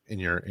be in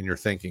your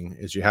thinking,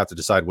 is you have to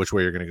decide which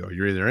way you're going to go.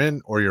 You're either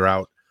in or you're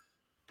out.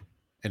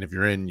 And if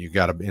you're in, you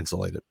got to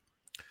insulate it.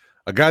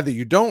 A guy that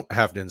you don't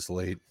have to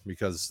insulate,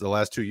 because the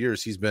last 2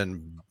 years he's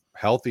been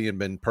healthy and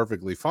been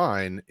perfectly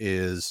fine,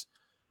 is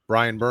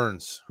Brian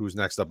Burns, who's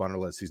next up on our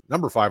list. He's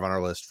number 5 on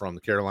our list from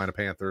the Carolina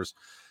Panthers.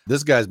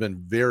 This guy's been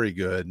very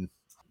good,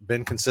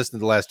 been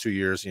consistent the last 2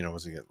 years.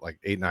 Was he like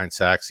 8-9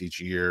 sacks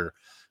each year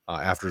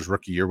after his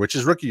rookie year, which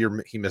his rookie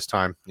year he missed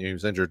time. He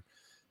was injured.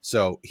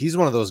 So he's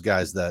one of those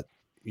guys that,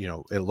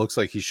 it looks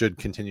like he should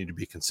continue to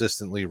be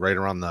consistently right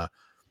around the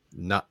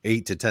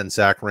 8 to 10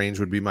 sack range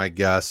would be my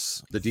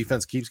guess. The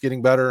defense keeps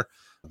getting better.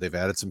 They've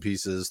added some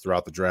pieces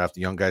throughout the draft.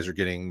 The young guys are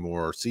getting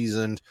more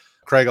seasoned.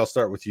 Craig, I'll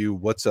start with you.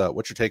 What's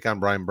your take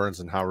on Brian Burns,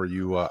 and how are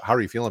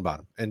you feeling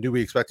about him? And do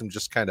we expect him to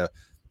just kind of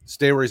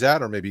stay where he's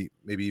at, or maybe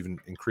even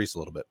increase a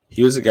little bit?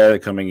 He was a guy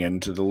that coming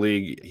into the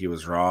league, he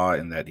was raw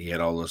in that he had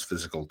all those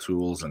physical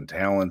tools and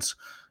talents,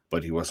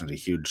 but he wasn't a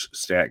huge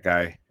stat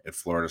guy at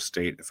Florida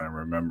State, if I'm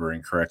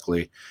remembering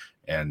correctly.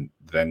 And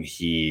then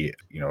he,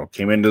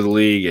 came into the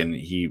league and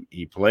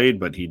he played,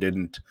 but he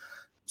didn't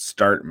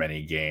start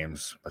many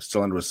games, but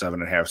still ended with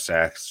 7.5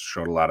 sacks,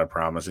 showed a lot of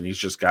promise, and he's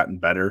just gotten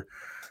better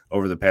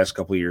over the past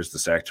couple of years. The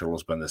sack total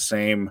has been the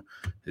same.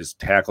 His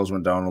tackles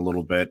went down a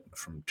little bit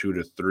from 2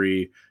 to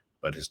 3,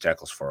 but his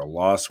tackles for a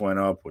loss went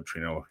up, which,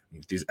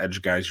 these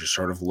edge guys, you're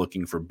sort of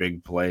looking for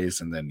big plays.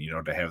 And then,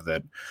 to have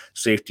that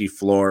safety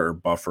floor or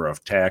buffer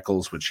of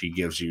tackles, which he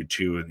gives you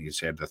too. And he's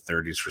had the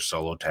 30s for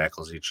solo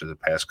tackles each of the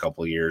past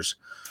couple of years.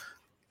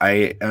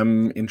 I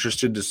am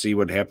interested to see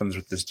what happens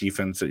with this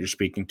defense that you're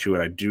speaking to.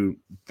 And I do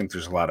think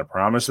there's a lot of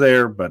promise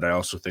there, but I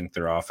also think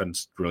their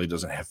offense really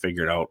doesn't have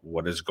figured out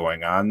what is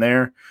going on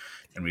there.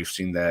 And we've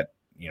seen that,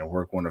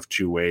 work one of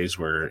 2 ways,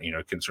 where,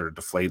 it can sort of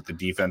deflate the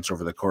defense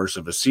over the course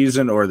of a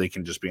season, or they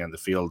can just be on the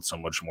field so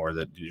much more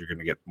that you're going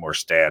to get more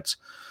stats.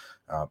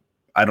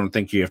 I don't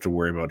think you have to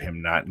worry about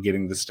him not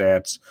getting the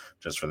stats,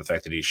 just for the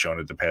fact that he's shown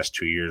it the past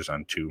 2 years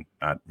on 2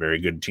 not very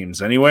good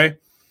teams anyway.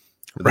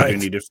 But right. They do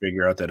need to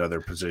figure out that other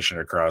position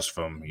across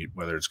from,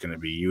 whether it's going to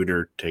be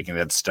Uter taking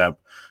that step,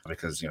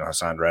 because,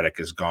 Hassan Reddick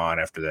is gone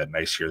after that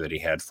nice year that he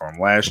had for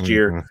him last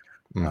year.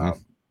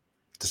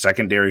 The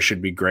secondary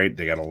should be great.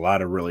 They got a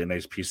lot of really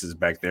nice pieces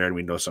back there, and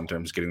we know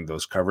sometimes getting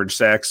those coverage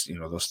sacks,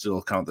 they'll still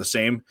count the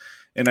same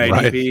in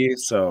IDP. Right.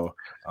 So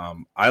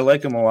I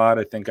like him a lot.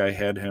 I think I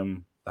had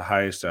him the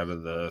highest out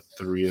of the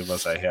 3 of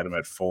us. I had him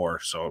at 4.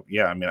 So,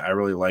 yeah, I mean, I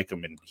really like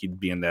him, and he'd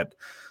be in that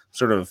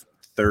sort of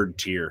 3rd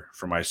tier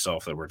for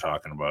myself that we're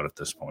talking about at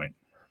this point.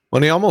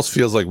 Well, he almost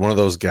feels like one of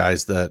those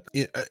guys that,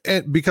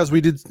 and because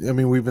we've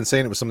been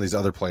saying it with some of these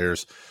other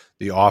players,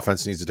 the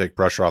offense needs to take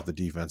pressure off the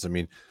defense. I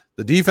mean,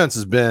 the defense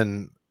has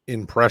been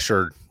in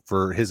pressure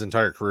for his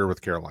entire career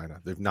with Carolina.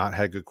 They've not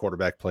had good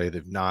quarterback play.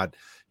 They've not,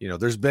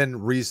 there's been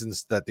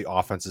reasons that the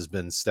offense has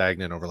been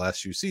stagnant over the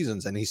last few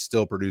seasons, and he's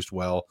still produced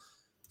well.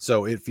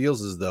 So it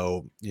feels as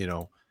though,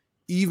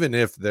 even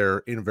if they're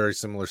in a very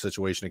similar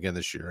situation again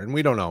this year, and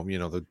we don't know,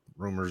 the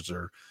rumors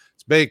are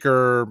it's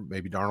Baker,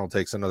 maybe Darnold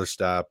takes another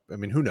step. I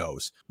mean, who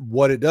knows?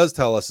 What it does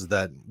tell us is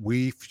that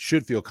we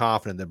should feel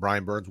confident that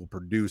Brian Burns will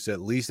produce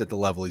at least at the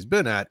level he's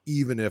been at,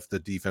 even if the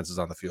defense is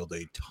on the field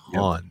a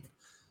ton. Yep.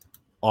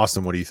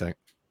 Austin, what do you think?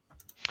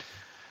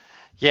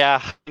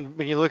 Yeah,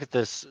 when you look at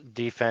this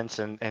defense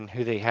and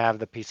who they have,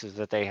 the pieces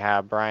that they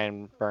have,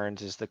 Brian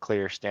Burns is the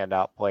clear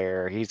standout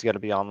player. He's going to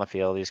be on the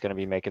field. He's going to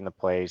be making the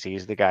plays.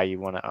 He's the guy you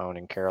want to own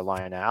in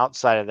Carolina.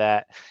 Outside of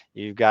that,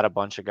 you've got a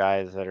bunch of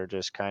guys that are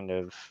just kind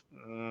of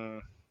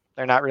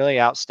They're not really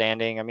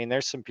outstanding. I mean,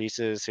 there's some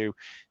pieces who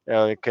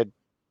it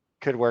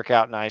could work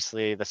out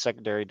nicely. The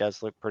secondary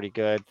does look pretty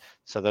good,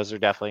 so those are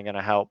definitely going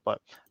to help. But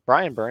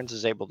Brian Burns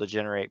is able to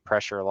generate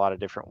pressure a lot of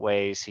different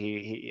ways.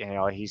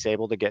 He's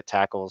able to get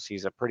tackles.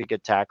 He's a pretty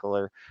good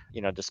tackler,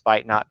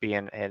 despite not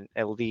being an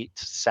elite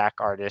sack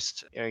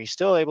artist. He's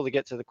still able to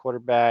get to the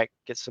quarterback,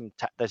 get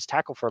those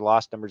tackle for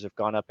loss numbers have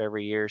gone up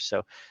every year.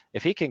 So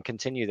if he can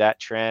continue that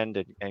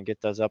trend and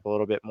get those up a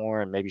little bit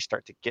more and maybe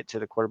start to get to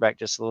the quarterback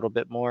just a little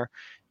bit more,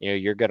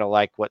 you're going to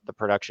like what the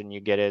production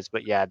you get is.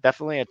 But yeah,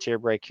 definitely a tier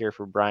break here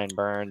for Brian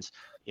Burns.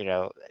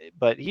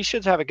 But he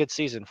should have a good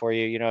season for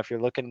you. If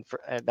you're looking for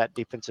that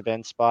defensive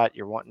end spot,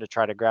 you're wanting to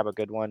try to grab a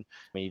good one.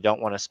 I mean, you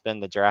don't want to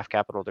spend the draft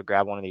capital to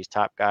grab one of these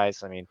top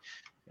guys. I mean,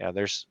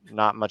 there's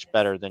not much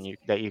better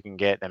that you can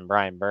get than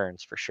Brian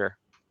Burns for sure.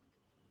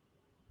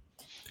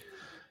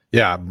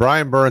 Yeah,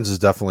 Brian Burns is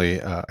definitely,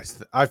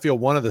 I feel,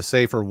 one of the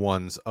safer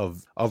ones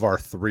of our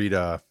 3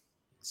 to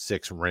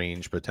 6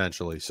 range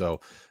potentially. So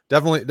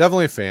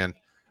definitely a fan.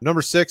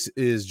 Number 6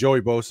 is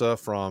Joey Bosa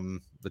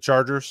from the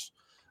Chargers.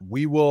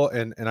 We will,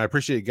 and I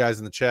appreciate you guys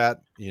in the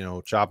chat,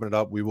 chopping it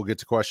up. We will get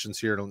to questions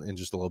here in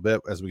just a little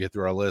bit as we get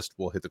through our list.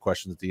 We'll hit the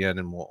questions at the end,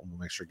 and we'll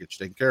make sure to get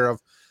you taken care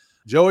of.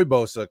 Joey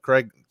Bosa,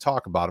 Craig,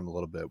 talk about him a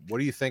little bit. What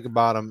do you think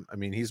about him? I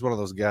mean, he's one of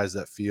those guys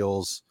that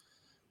feels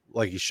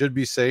like he should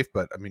be safe,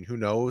 but I mean, who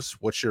knows?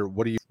 What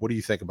do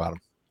you think about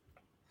him?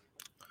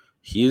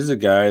 He's a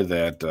guy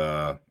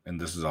that, and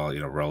this is all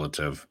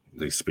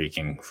relatively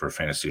speaking for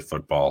fantasy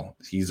football.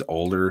 He's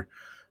older.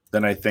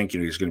 Then I think,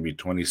 he's going to be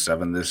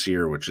 27 this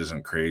year, which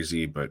isn't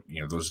crazy. But,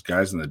 those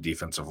guys in the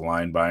defensive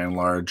line, by and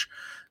large,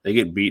 they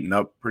get beaten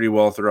up pretty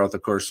well throughout the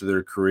course of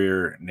their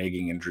career.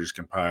 Nagging injuries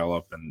can pile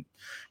up, and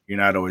you're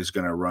not always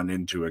going to run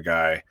into a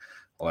guy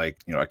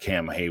like, a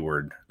Cam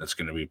Hayward that's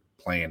going to be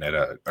playing at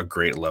a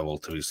great level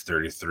till he's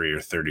 33 or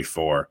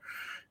 34.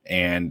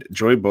 And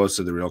Joey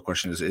Bosa, the real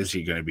question is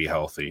he going to be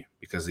healthy?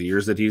 Because the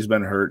years that he's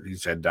been hurt,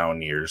 he's had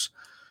down years.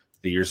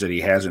 The years that he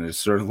hasn't is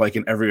sort of like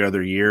in every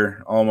other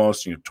year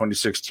almost.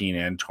 2016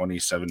 and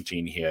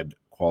 2017, he had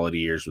quality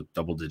years with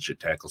double-digit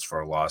tackles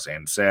for a loss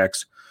and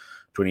sacks.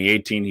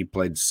 2018, he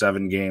played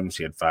 7 games.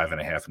 He had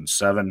 5.5 and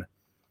 7.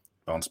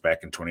 Bounced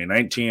back in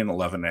 2019,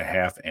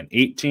 11.5 and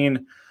 18.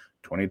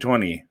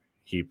 2020,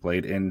 he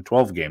played in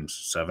 12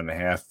 games,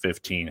 7.5,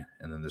 15.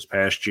 And then this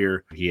past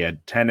year, he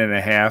had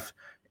 10.5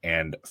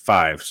 and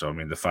 5. So, I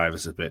mean, the 5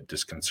 is a bit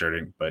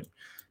disconcerting, but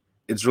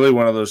it's really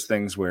one of those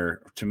things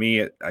where, to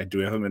me, I do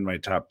have him in my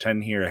top 10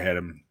 here. I had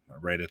him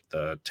right at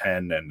the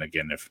 10. And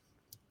again, if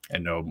I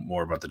know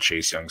more about the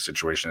Chase Young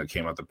situation that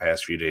came out the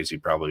past few days, he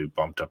probably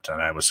bumped up to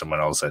 9 with someone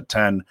else at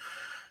 10.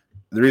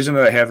 The reason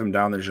that I have him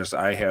down there is just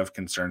I have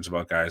concerns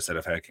about guys that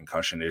have had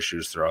concussion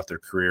issues throughout their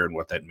career and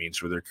what that means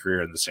for their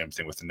career. And the same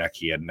thing with the neck.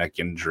 He had neck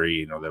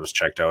injury, that was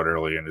checked out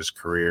early in his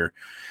career.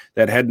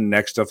 That head and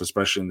neck stuff,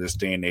 especially in this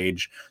day and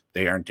age,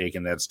 they aren't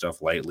taking that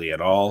stuff lightly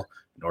at all,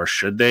 nor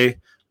should they.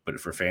 But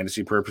for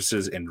fantasy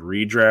purposes and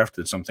redraft,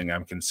 it's something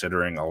I'm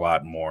considering a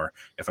lot more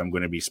if I'm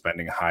going to be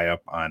spending high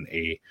up on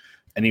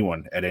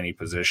anyone at any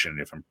position.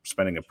 If I'm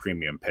spending a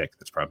premium pick,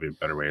 that's probably a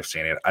better way of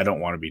saying it. I don't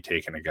want to be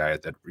taking a guy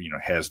that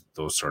has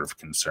those sort of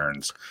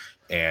concerns.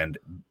 And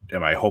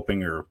am I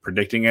hoping or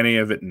predicting any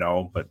of it?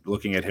 No. But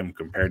looking at him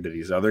compared to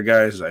these other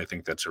guys, I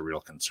think that's a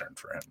real concern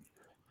for him.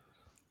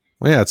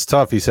 Well, yeah, it's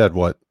tough. He's had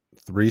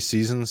 3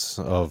 seasons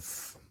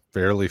of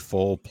fairly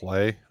full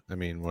play. I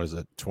mean, was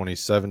it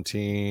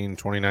 2017,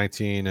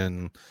 2019,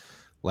 and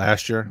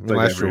last year?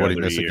 Last year, he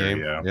missed a game?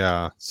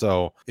 Yeah.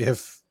 So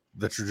if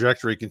the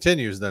trajectory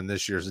continues, then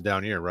this year's a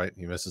down year, right?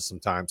 He misses some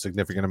time,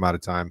 significant amount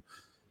of time.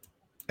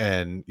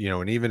 And,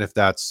 and even if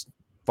that's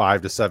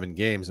 5 to 7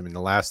 games, I mean, the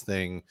last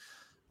thing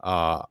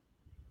I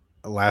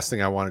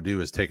want to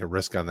do is take a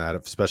risk on that,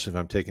 especially if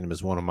I'm taking him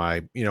as one of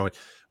my,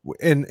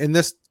 in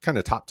this kind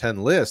of top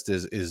 10 list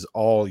is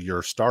all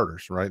your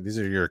starters, right? These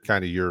are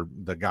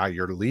the guy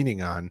you're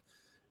leaning on.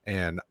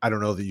 And I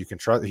don't know that you can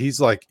trust. He's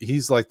like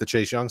the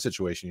Chase Young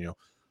situation.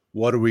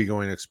 What are we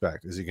going to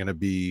expect? Is he going to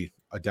be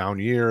a down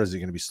year? Is he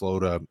going to be slow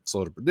to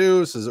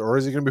produce? Or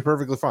is he going to be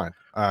perfectly fine?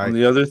 And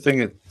the other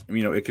thing,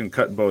 it can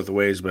cut both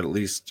ways, but at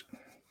least,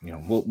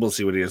 we'll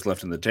see what he has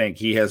left in the tank.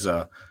 He has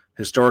a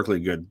historically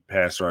good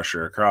pass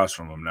rusher across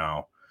from him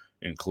now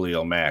in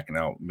Khalil Mack.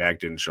 Now, Mack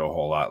didn't show a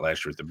whole lot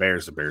last year with the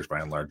Bears. The Bears, by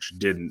and large,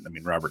 didn't. I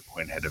mean, Robert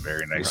Quinn had a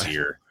very nice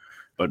year.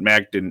 But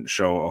Mack didn't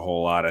show a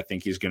whole lot. I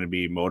think he's going to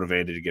be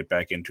motivated to get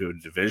back into a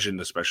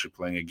division, especially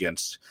playing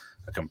against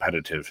a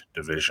competitive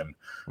division,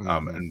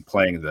 and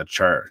playing not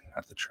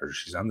the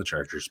Chargers. He's on the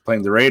Chargers,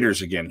 playing the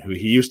Raiders again, who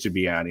he used to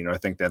be on. I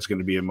think that's going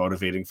to be a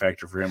motivating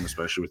factor for him,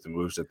 especially with the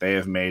moves that they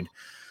have made.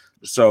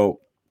 So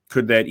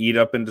could that eat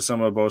up into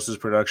some of Bosa's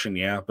production?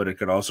 Yeah, but it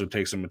could also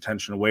take some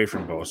attention away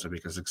from Bosa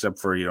because except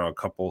for, a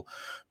couple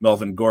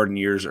Melvin Gordon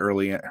years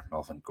early,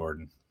 Melvin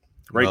Gordon.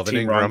 Right Melvin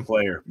team, Ingram. wrong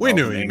player. We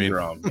Melvin knew you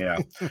Ingram, yeah.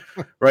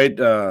 Right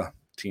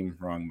team,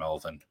 wrong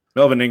Melvin.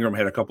 Melvin Ingram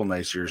had a couple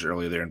nice years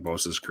early there in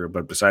Bosa's career,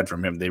 but aside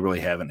from him, they really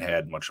haven't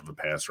had much of a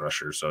pass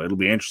rusher. So it'll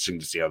be interesting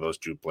to see how those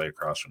two play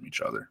across from each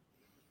other.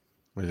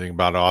 What do you think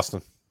about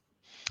Austin?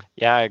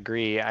 Yeah, I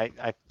agree.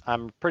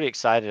 I'm pretty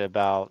excited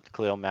about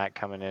Khalil Mack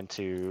coming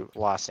into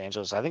Los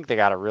Angeles. I think they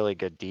got a really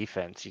good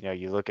defense. You know,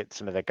 you look at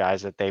some of the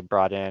guys that they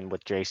brought in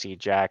with J.C.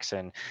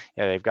 Jackson.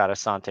 You know, they've got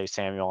Asante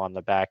Samuel on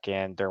the back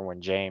end, Derwin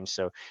James.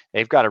 So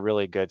they've got a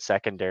really good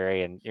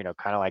secondary. And you know,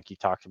 kind of like you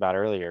talked about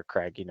earlier,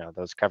 Craig. You know,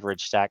 those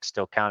coverage sacks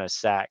still count as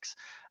sacks.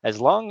 As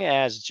long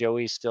as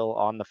Joey's still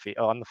on the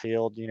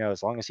field, you know,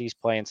 as long as he's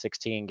playing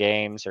 16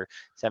 games or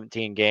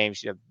 17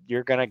 games, you know,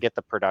 you're going to get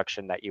the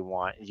production that you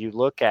want. You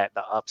look at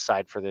the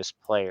upside for this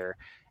player,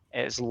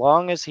 as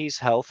long as he's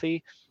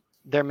healthy.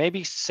 There may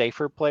be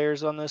safer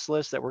players on this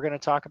list that we're going to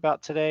talk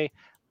about today,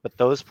 but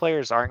those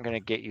players aren't going to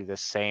get you the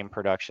same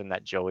production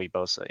that Joey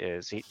Bosa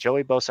is.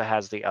 Joey Bosa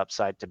has the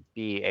upside to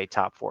be a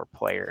top 4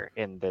 player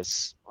in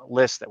this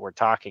list that we're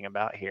talking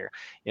about here.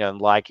 You know, and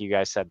like you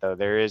guys said, though,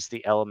 there is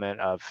the element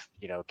of,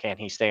 you know, can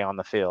he stay on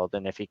the field?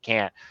 And if he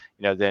can't,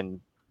 you know, then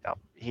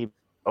he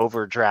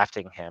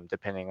overdrafting him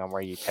depending on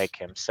where you take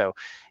him. So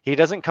he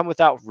doesn't come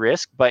without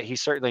risk, but he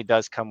certainly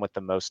does come with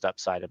the most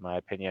upside, in my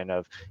opinion,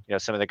 of, you know,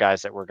 some of the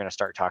guys that we're going to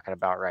start talking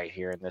about right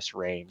here in this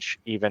range.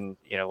 Even,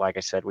 you know, like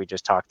I said, we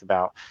just talked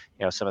about,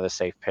 you know, some of the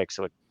safe picks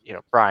with, you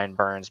know, Brian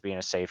Burns being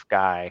a safe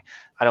guy.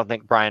 I don't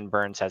think Brian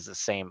Burns has the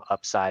same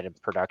upside in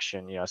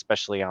production, you know,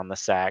 especially on the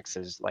sacks,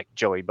 as like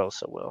Joey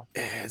Bosa will.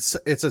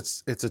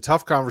 It's a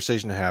tough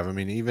conversation to have. I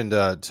mean, even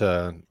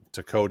to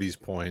Cody's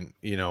point,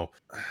 you know,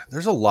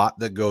 there's a lot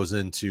that goes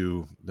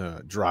into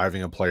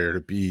driving a player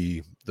to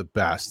be the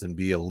best and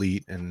be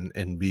elite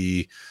and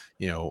be,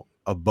 you know,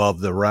 above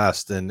the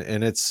rest.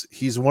 And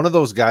he's one of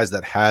those guys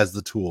that has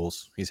the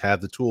tools. He's had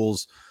the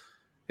tools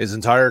his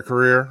entire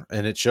career,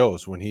 and it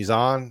shows when he's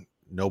on.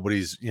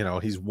 Nobody's, you know,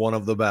 he's one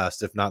of the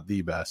best, if not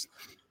the best.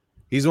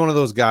 He's one of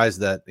those guys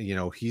that, you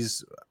know,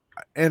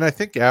 and I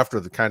think after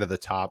the kind of the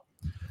top,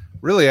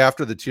 really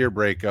after the tier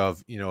break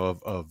of, you know,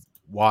 of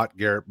Watt,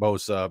 Garrett,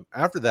 Bosa,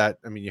 after that,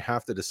 I mean, you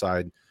have to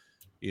decide,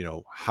 you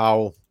know,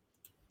 how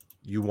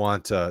you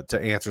want to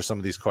answer some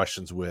of these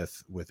questions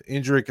with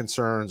injury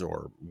concerns,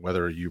 or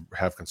whether you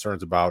have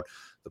concerns about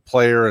the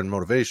player and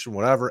motivation,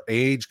 whatever,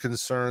 age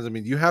concerns. I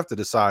mean, you have to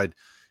decide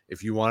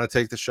if you want to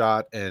take the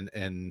shot and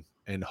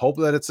hope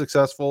that it's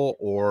successful,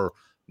 or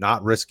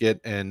not risk it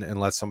and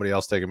let somebody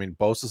else take it. I mean,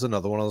 Bosa's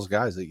another one of those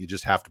guys that you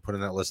just have to put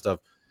in that list of,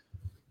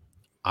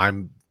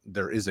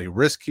 there is a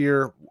risk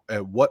here.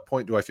 At what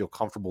point do I feel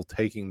comfortable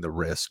taking the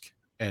risk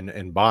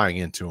and buying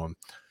into him?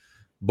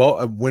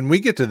 But when we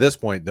get to this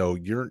point, though,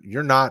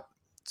 you're not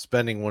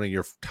spending one of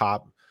your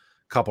top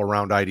couple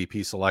round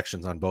IDP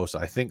selections on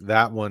Bosa. I think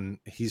that one,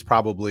 he's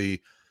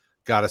probably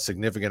got a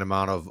significant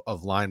amount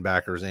of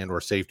linebackers and or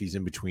safeties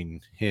in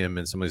between him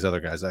and some of these other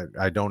guys.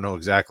 I don't know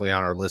exactly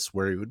on our list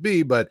where he would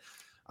be, but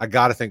I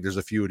got to think there's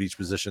a few at each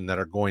position that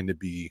are going to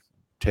be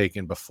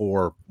taken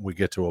before we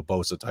get to a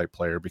Bosa type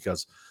player,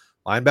 because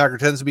linebacker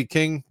tends to be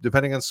king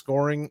depending on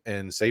scoring,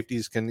 and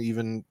safeties can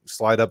even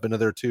slide up into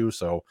there too.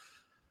 So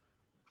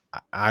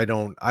I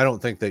don't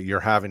think that you're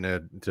having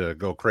to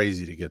go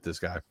crazy to get this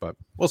guy, but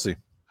we'll see.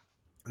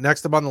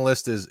 Next up on the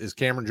list is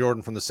Cameron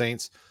Jordan from the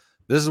Saints.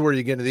 This is where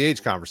you get into the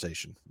age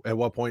conversation. At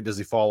what point does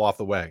he fall off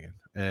the wagon?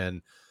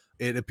 And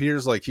it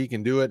appears like he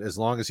can do it as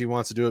long as he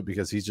wants to do it,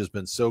 because he's just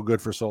been so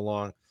good for so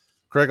long.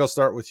 Craig, I'll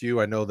start with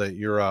you. I know that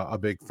you're a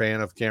big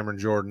fan of Cameron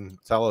Jordan.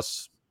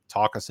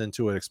 Talk us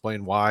into it.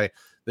 Explain why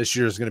this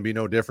year is going to be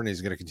no different.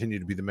 He's going to continue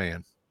to be the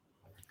man.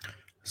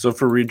 So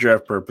for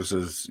redraft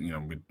purposes, you know,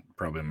 we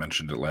probably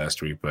mentioned it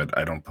last week, but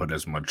I don't put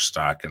as much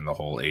stock in the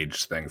whole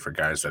age thing for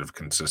guys that have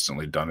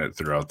consistently done it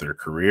throughout their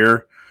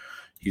career.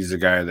 He's a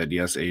guy that,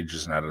 yes, age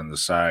is not on the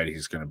side.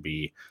 He's going to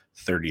be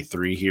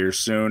 33 here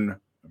soon.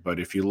 But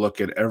if you look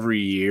at every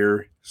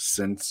year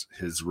since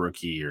his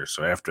rookie year,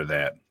 so after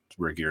that,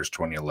 rookie year is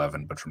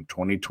 2011, but from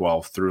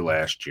 2012 through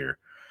last year,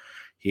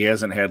 he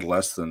hasn't had fewer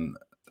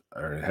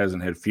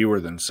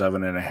than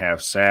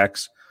 7.5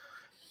 sacks,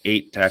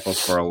 8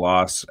 tackles for a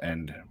loss,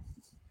 and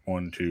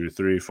 1, 2,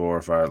 3,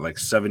 4, 5, like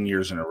 7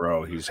 years in a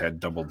row, he's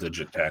had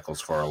double-digit tackles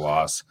for a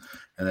loss.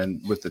 And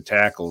then with the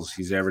tackles,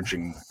 he's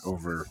averaging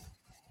over,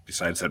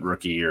 besides that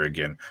rookie year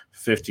again,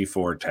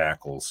 54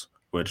 tackles,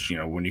 which, you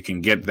know, when you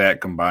can get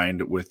that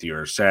combined with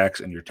your sacks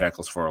and your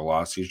tackles for a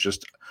loss, he's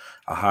just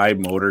a high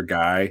motor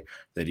guy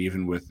that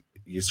even with,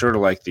 he's sort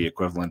of like the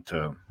equivalent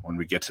to when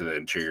we get to the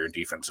interior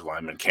defensive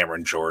lineman,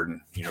 Cameron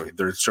Jordan. You know,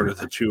 they're sort of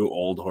the two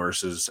old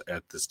horses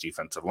at this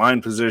defensive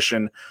line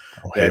position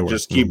that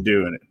just keep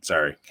doing it.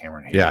 Sorry,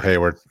 Cameron Hayward. Yeah,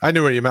 Hayward. I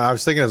knew what you meant. I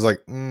was thinking, I was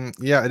like,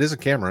 yeah, it is a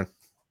Cameron.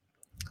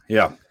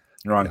 Yeah,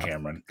 Ron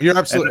Cameron. You're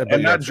absolutely,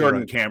 and not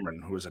Jordan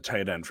Cameron, who was a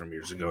tight end from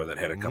years ago that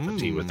had a cup of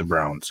tea with the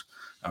Browns.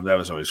 That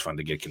was always fun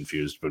to get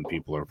confused when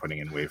people are putting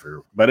in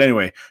waiver. But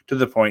anyway, to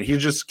the point,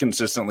 he's just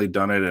consistently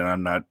done it, and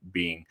I'm not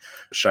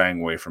shying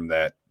away from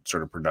that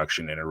sort of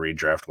production in a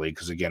redraft league.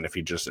 Because again, if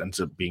he just ends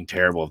up being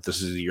terrible, if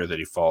this is the year that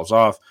he falls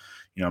off,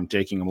 you know, I'm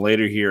taking him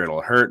later here.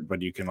 It'll hurt,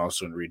 but you can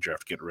also in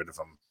redraft get rid of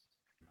him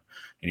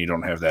and you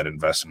don't have that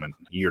investment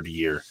year to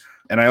year.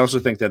 And I also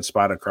think that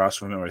spot across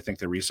from him, I think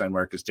the re-sign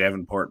Marcus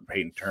Davenport and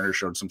Peyton Turner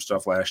showed some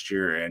stuff last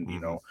year. And,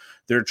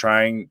 they're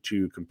trying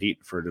to compete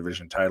for a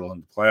division title in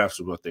the playoffs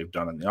with what they've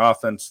done in the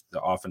offense.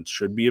 The offense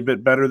should be a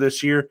bit better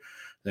this year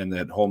than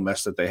that whole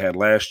mess that they had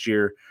last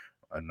year.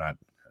 I'm not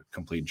a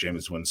complete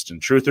Jameis Winston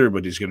truther,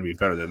 but he's going to be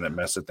better than that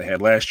mess that they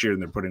had last year,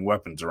 and they're putting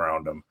weapons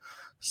around him.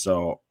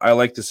 So I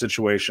like the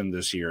situation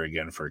this year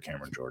again for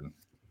Cameron Jordan.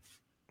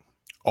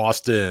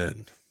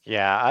 Austin.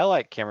 Yeah, I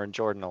like Cameron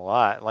Jordan a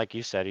lot. Like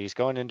you said, he's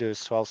going into his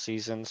 12th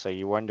season, so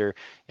you wonder,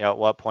 at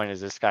what point is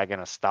this guy going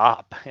to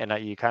stop? And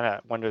you kind of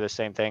wonder the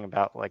same thing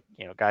about, like,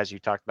 guys you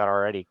talked about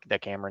already, the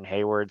Cameron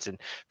Haywards. And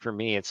for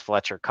me, it's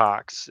Fletcher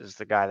Cox is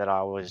the guy that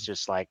I was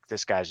just like,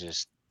 this guy's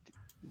just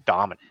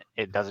dominant.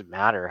 It doesn't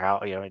matter how,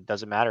 it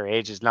doesn't matter.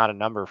 Age is not a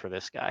number for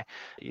this guy.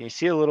 You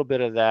see a little bit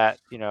of that,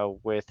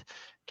 with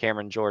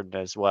Cameron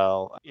Jordan as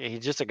well.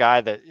 He's just a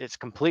guy that it's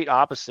complete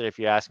opposite, if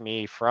you ask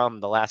me,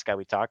 from the last guy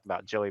we talked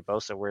about, Joey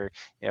Bosa, where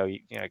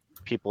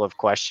people have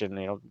questioned,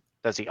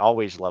 does he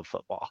always love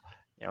football?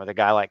 With a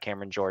guy like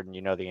Cameron Jordan,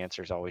 the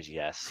answer is always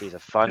yes. He's a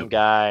fun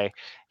guy.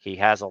 He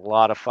has a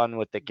lot of fun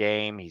with the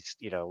game. He's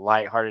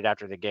lighthearted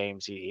after the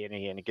games. He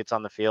gets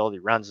on the field. He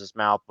runs his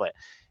mouth, but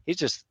he's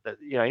just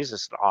he's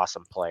just an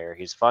awesome player.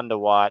 He's fun to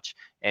watch.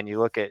 And you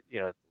look at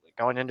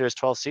going into his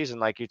 12th season,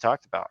 like you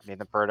talked about, I mean,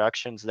 the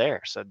production's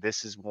there. So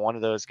this is one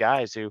of those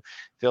guys who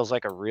feels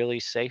like a really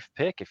safe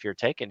pick if you're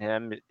taking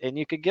him, and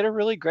you could get a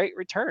really great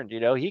return.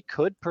 He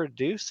could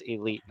produce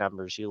elite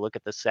numbers. You look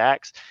at the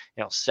sacks,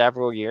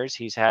 several years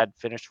he's had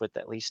finished with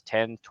at least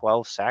 10,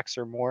 12 sacks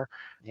or more.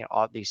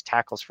 All these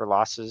tackles for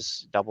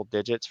losses, double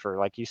digits for,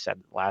 like you said,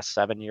 last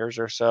 7 years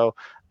or so.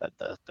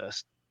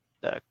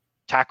 The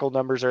tackle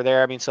numbers are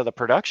there. I mean, so the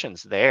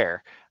production's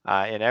there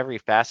in every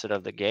facet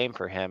of the game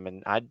for him.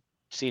 And I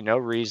see no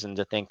reason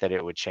to think that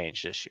it would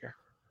change this year.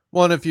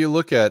 Well, and if you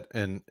look at,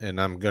 and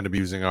I'm going to be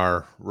using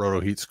our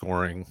Roto Heat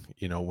scoring,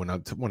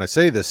 when I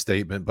say this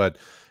statement, but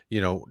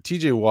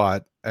TJ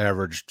Watt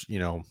averaged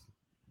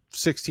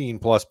 16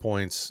 plus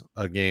points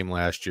a game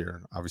last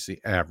year, obviously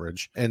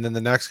average, and then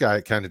the next guy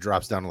kind of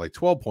drops down to like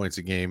 12 points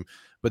a game.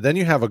 But then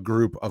you have a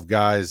group of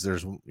guys.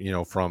 There's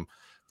from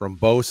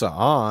Bosa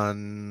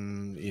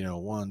on,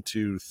 1,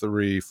 2,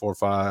 3, 4,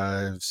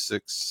 5,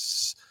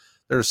 6.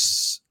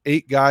 There's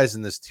 8 guys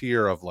in this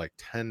tier of like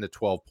 10 to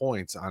 12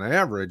 points on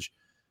average,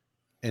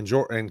 and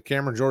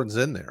Cameron Jordan's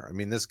in there. I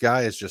mean, this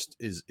guy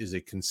is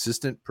a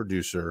consistent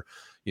producer.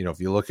 If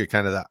you look at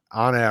kind of the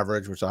on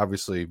average, which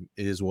obviously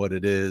is what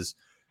it is,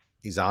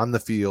 he's on the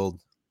field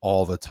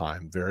all the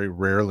time, very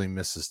rarely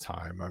misses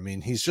time. I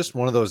mean, he's just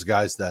one of those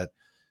guys that,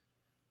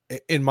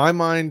 in my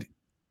mind,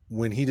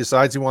 when he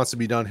decides he wants to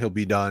be done, he'll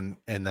be done.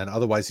 And then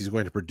otherwise he's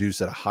going to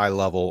produce at a high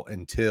level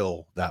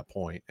until that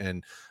point.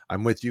 And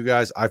I'm with you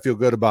guys. I feel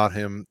good about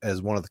him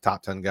as one of the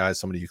top 10 guys,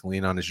 somebody you can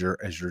lean on as your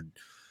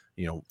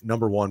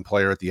number one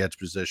player at the edge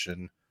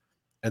position.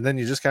 And then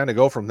you just kind of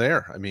go from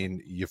there. I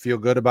mean, you feel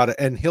good about it,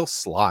 and he'll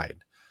slide.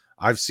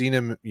 I've seen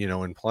him,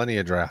 in plenty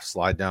of drafts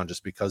slide down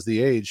just because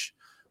the age.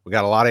 We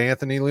got a lot of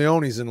Anthony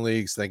Leones in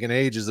leagues thinking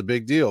age is a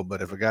big deal,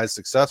 but if a guy's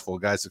successful,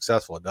 It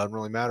doesn't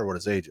really matter what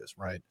his age is,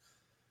 right?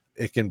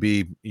 It can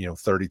be,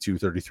 32,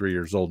 33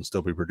 years old and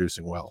still be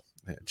producing well.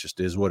 It just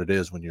is what it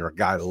is when you're a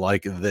guy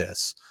like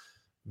this.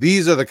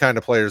 These are the kind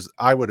of players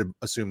I would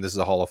assume this is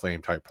a Hall of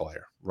Fame type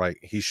player, right?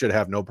 He should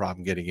have no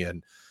problem getting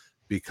in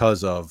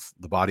because of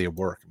the body of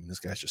work. I mean, this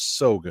guy's just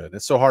so good.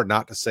 It's so hard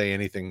not to say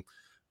anything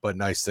but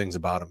nice things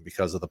about him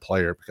because of the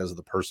player, because of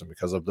the person,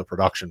 because of the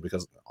production,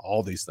 because of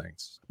all these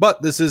things.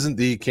 But this isn't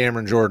the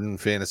Cameron Jordan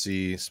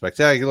Fantasy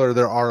Spectacular.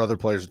 There are other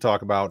players to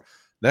talk about.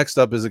 Next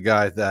up is a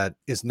guy that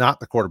is not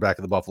the quarterback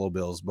of the Buffalo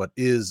Bills, but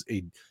is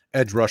a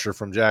edge rusher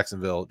from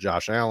Jacksonville,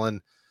 Josh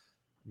Allen.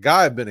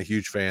 Guy I've been a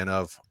huge fan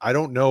of. I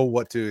don't know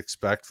what to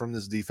expect from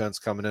this defense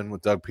coming in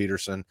with Doug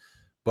Peterson,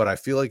 but I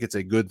feel like it's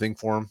a good thing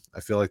for him.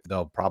 I feel like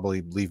they'll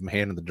probably leave him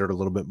hand in the dirt a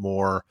little bit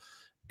more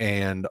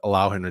and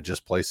allow him to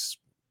just play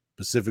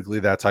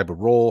specifically that type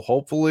of role,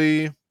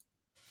 hopefully.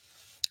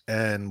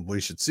 And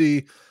we should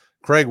see.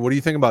 Craig, what do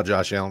you think about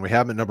Josh Allen? We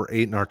have him at number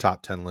 8 in our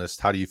top 10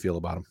 list. How do you feel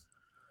about him?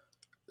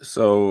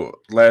 So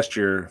last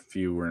year, if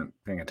you weren't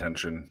paying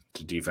attention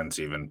to defense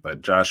even,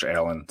 but Josh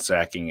Allen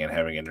sacking and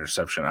having an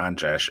interception on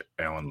Josh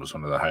Allen was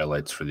one of the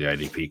highlights for the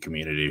IDP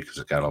community because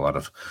it got a lot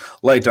of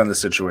light on the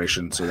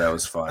situation, so that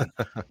was fun.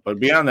 But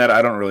beyond that,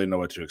 I don't really know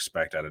what to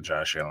expect out of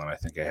Josh Allen. I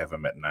think I have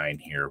him at 9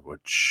 here,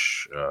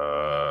 which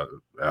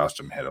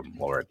Austin had him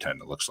lower at 10,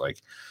 it looks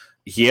like.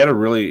 He had a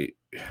really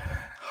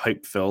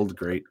hype-filled,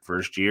 great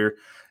first year.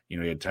 He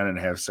had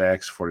 10.5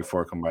 sacks,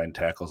 44 combined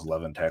tackles,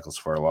 11 tackles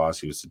for a loss.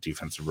 He was the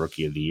defensive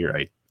rookie of the year,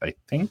 I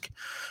think.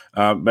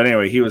 But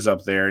anyway, he was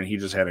up there, and he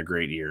just had a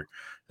great year.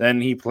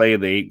 Then he played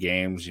the 8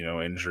 games,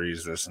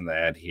 injuries, this and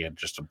that. He had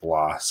just a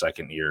blah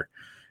second year.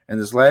 And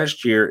this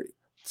last year,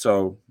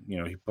 so,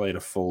 he played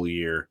a full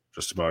year,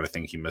 just about. I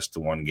think he missed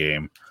the 1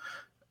 game.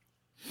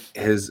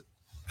 His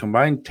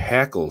combined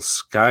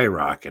tackles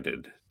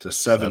skyrocketed to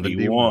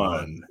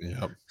 71.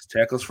 Yep. His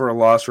tackles for a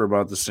loss were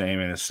about the same,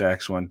 and his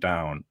sacks went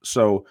down.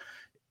 So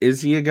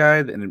is he a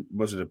guy that, and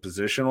was it a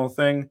positional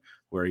thing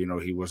where,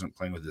 he wasn't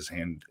playing with his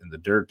hand in the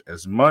dirt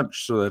as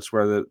much? So that's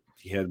where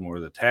he had more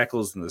of the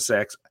tackles than the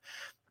sacks.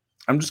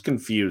 I'm just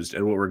confused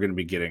at what we're going to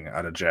be getting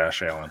out of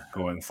Josh Allen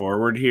going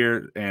forward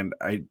here. And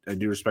I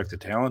do respect the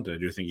talent. I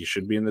do think he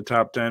should be in the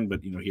top 10,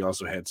 but, he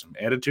also had some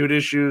attitude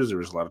issues. There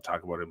was a lot of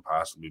talk about him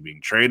possibly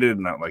being traded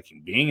and not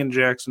liking being in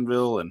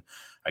Jacksonville. And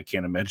I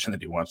can't imagine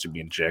that he wants to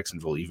be in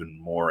Jacksonville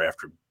even more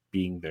after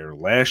being there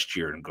last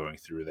year and going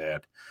through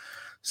that.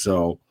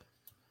 So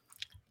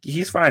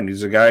he's fine.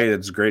 He's a guy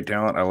that's great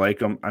talent. I like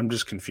him. I'm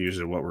just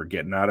confused at what we're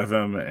getting out of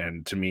him.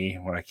 And to me,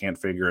 when I can't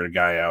figure a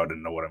guy out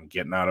and know what I'm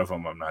getting out of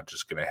him, I'm not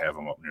just going to have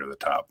him up near the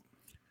top.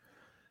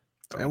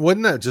 And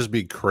wouldn't that just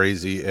be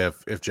crazy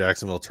if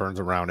Jacksonville turns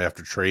around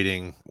after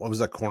trading? What was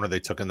that corner they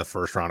took in the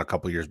first round a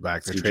couple years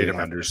back? They traded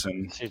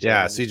Henderson.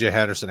 CJ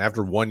Henderson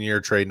after 1 year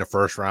trading a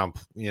first round.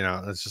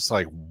 It's just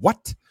like,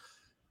 what?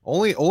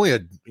 Only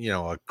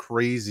a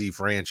crazy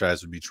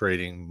franchise would be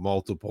trading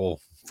multiple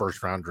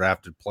first round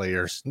drafted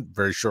players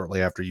very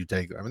shortly after you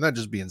take them. I mean, that'd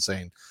just be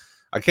insane.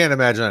 I can't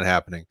imagine that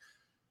happening.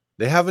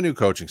 They have a new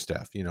coaching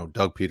staff.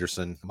 Doug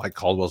Peterson, Mike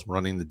Caldwell's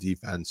running the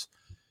defense.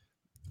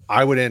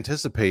 I would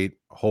anticipate,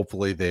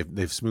 hopefully,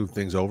 they've smoothed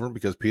things over,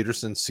 because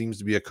Peterson seems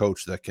to be a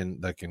coach that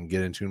can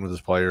get in tune with his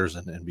players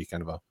and be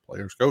kind of a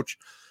player's coach.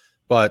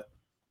 But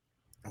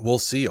we'll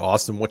see.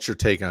 Austin, what's your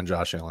take on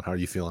Josh Allen? How are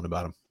you feeling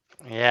about him?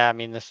 Yeah, I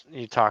mean,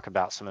 you talk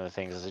about some of the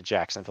things that the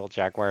Jacksonville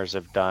Jaguars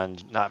have done,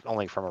 not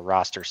only from a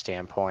roster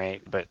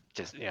standpoint, but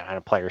just on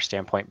a player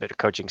standpoint, but a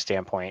coaching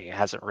standpoint. It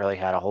hasn't really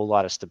had a whole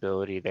lot of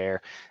stability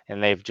there,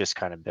 and they've just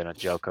kind of been a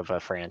joke of a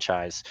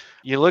franchise.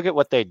 You look at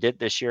what they did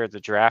this year at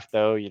the draft,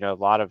 though. A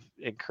lot of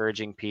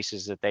encouraging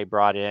pieces that they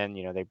brought in.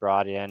 They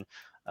brought in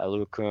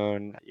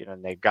Oluokun,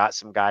 and they've got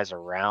some guys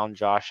around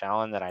Josh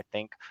Allen that I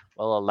think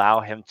will allow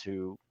him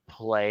to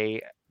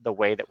play the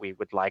way that we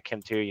would like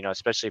him to,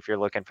 especially if you're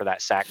looking for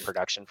that sack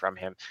production from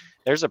him.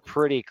 There's a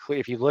pretty clear,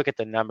 if you look at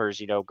the numbers,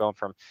 going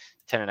from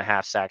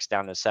 10.5 sacks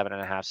down to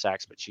 7.5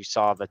 sacks, but you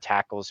saw the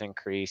tackles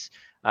increase.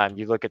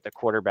 You look at the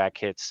quarterback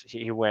hits,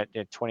 he went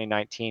in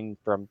 2019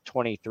 from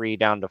 23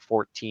 down to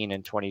 14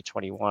 in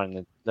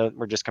 2021. And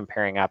we're just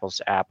comparing apples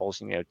to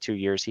apples. 2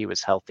 years he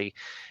was healthy.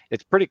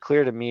 It's pretty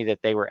clear to me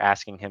that they were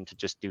asking him to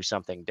just do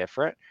something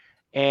different.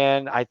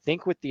 And I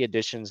think with the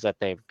additions that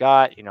they've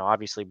got,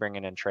 obviously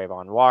bringing in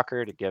Trayvon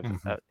Walker to give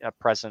a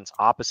presence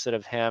opposite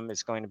of him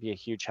is going to be a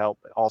huge help.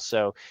 But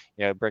also,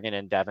 bringing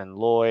in Devin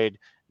Lloyd,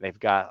 they've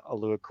got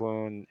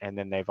Oluokun, and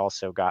then they've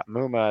also got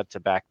Muma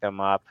to back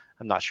them up.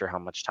 I'm not sure how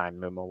much time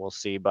Muma will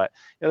see, but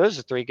those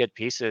are three good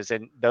pieces,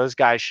 and those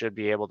guys should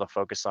be able to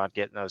focus on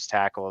getting those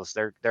tackles.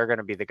 They're going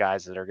to be the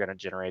guys that are going to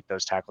generate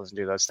those tackles and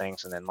do those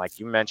things. And then, like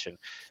you mentioned,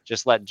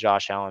 just let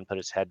Josh Allen put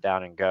his head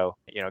down and go.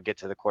 Get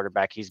to the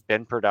quarterback. He's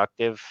been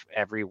productive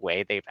every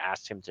way they've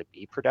asked him to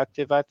be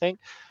productive, I think.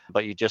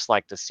 But you just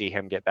like to see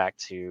him get back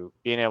to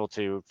being able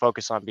to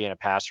focus on being a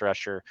pass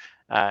rusher.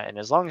 And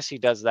as long as he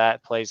does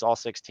that, plays all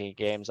 16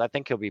 games, I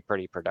think he'll be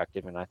pretty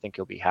productive, and I think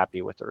he'll be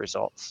happy with the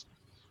results.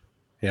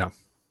 Yeah.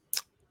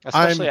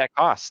 Especially at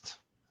cost.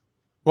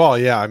 Well,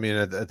 yeah. I mean,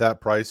 at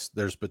that price,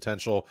 there's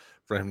potential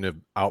for him to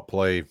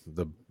outplay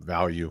the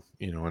value,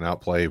 and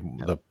outplay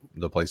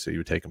the place that you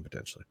would take him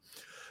potentially.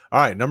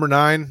 All right, number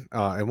 9,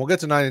 and we'll get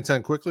to 9 and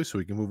 10 quickly so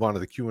we can move on to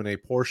the Q&A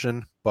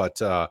portion.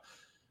 But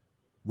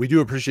we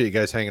do appreciate you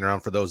guys hanging around.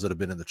 For those that have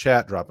been in the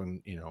chat,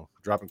 dropping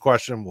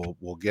question,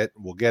 we'll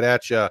get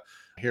at you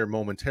here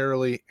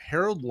momentarily.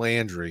 Harold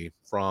Landry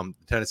from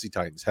the Tennessee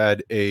Titans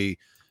had a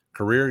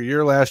career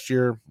year last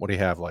year. What do you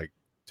have, like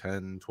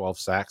 10, 12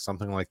 sacks,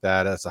 something like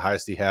that? That's the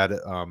highest he had.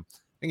 I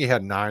think he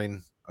had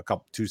 9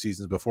 2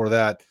 seasons before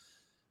that.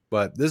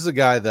 But this is a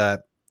guy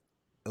that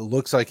it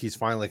looks like he's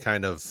finally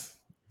kind of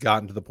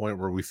gotten to the point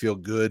where we feel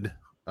good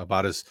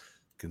about his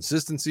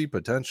consistency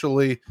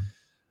potentially.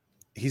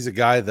 He's a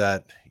guy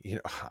that,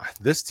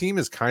 this team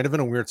is kind of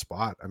in a weird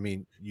spot. I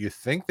mean, you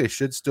think they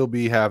should still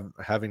be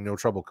having no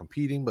trouble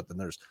competing, but then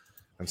there's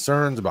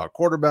concerns about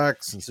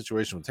quarterbacks and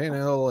situation with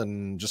Tannehill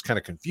and just kind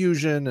of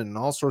confusion and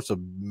all sorts of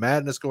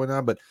madness going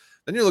on. But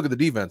then you look at the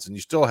defense and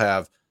you still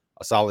have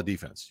a solid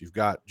defense. You've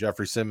got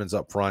Jeffrey Simmons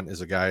up front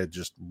is a guy that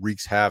just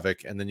wreaks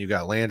havoc. And then you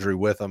got Landry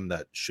with him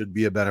that should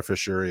be a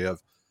beneficiary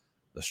of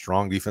the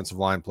strong defensive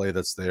line play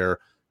that's there.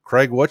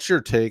 Craig, what's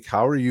your take?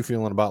 How are you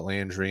feeling about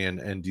Landry?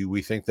 And do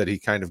we think that he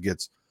kind of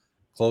gets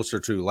closer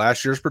to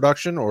last year's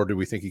production, or do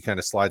we think he kind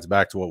of slides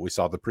back to what we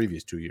saw the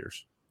previous 2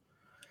 years?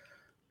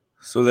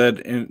 So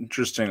that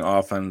interesting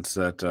offense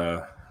that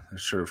they're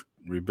sort of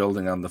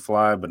rebuilding on the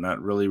fly, but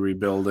not really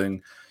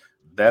rebuilding.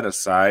 That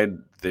aside,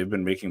 they've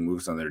been making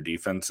moves on their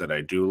defense that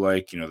I do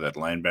like. That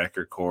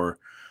linebacker core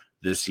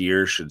this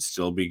year should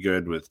still be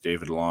good with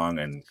David Long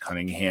and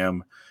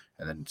Cunningham.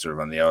 And then sort of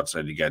on the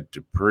outside, you got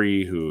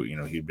Dupree, who,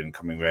 he'd been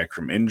coming back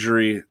from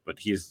injury, but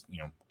he's,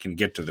 can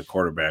get to the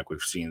quarterback.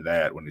 We've seen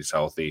that when he's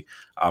healthy.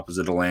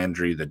 Opposite of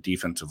Landry, the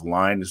defensive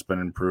line has been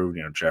improved.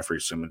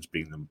 Jeffrey Simmons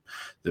being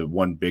the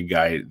one big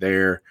guy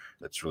there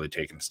that's really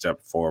taken a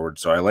step forward.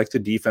 So I like the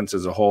defense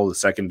as a whole. The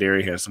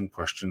secondary has some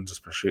questions,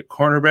 especially at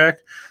cornerback.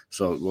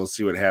 So we'll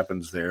see what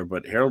happens there.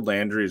 But Harold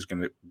Landry is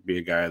going to be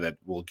a guy that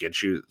will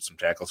get you some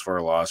tackles for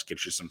a loss,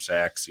 get you some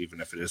sacks, even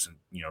if it isn't,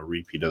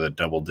 repeat of the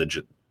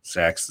double-digit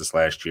sacks this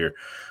last year,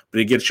 but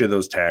he gets you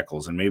those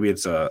tackles. And maybe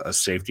it's a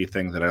safety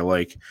thing that I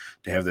like,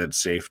 to have that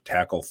safe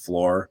tackle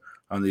floor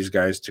on these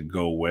guys to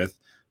go with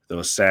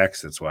those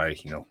sacks. That's why,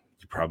 you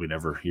probably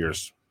never hear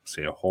us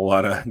say a whole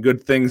lot of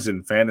good things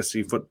in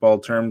fantasy football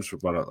terms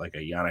about like a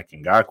Yannick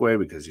Ngakoue,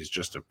 because he's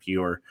just a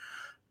pure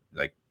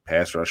like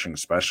pass rushing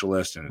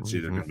specialist, and it's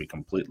either going to be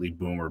completely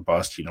boom or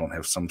bust. You don't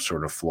have some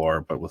sort of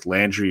floor, but with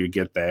Landry, you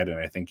get that. And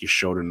I think he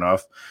showed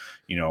enough,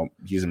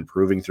 he's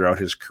improving throughout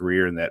his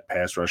career in that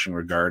pass rushing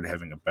regard,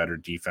 having a better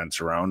defense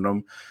around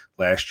him.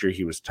 Last year,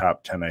 he was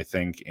top 10, I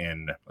think,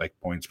 in like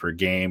points per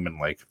game, and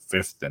like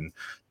 5th in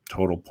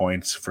total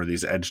points for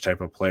these edge type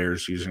of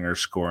players using our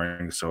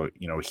scoring. So,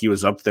 he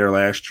was up there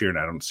last year, and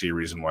I don't see a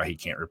reason why he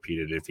can't repeat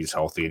it if he's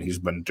healthy. And he's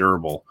been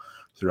durable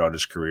throughout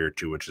his career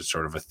too, which is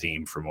sort of a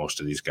theme for most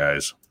of these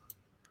guys.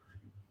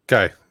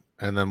 Okay.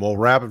 And then we'll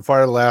rapid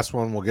fire the last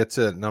one. We'll get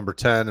to number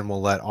 10 and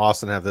we'll let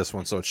Austin have this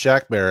one. So it's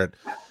Shaq Barrett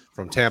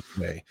from Tampa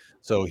Bay.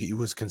 So he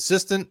was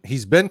consistent.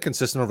 He's been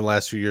consistent over the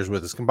last few years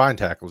with his combined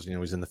tackles.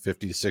 He's in the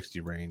 50 to 60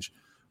 range.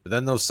 But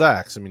then those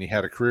sacks, he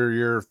had a career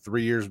year,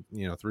 3 years,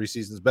 3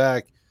 seasons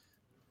back,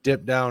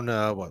 dipped down,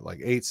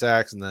 8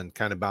 sacks, and then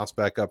kind of bounced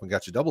back up and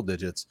got you double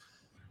digits.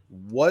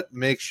 What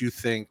makes you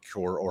think,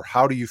 or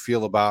how do you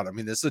feel about,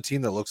 this is a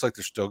team that looks like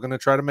they're still going to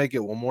try to make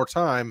it one more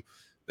time.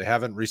 They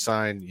haven't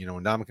re-signed,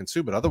 Ndamukong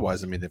Suh, but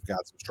otherwise, they've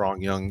got some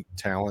strong young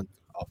talent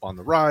up on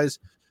the rise.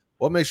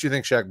 What makes you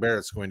think Shaq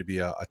Barrett's going to be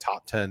a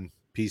top 10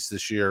 piece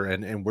this year?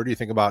 And where do you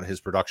think about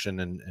his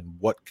production and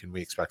what can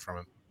we expect from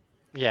him?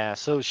 Yeah,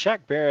 so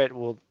Shaq Barrett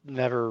will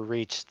never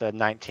reach the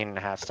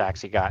 19.5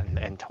 sacks he got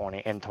in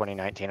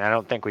 2019. I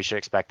don't think we should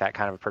expect that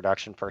kind of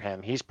production for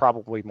him. He's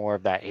probably more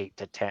of that 8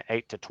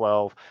 to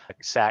 12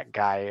 sack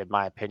guy, in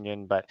my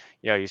opinion. But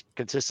he's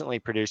consistently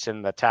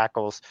producing the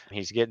tackles.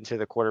 He's getting to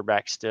the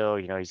quarterback still.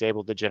 He's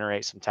able to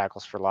generate some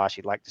tackles for loss.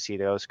 You'd like to see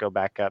those go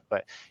back up.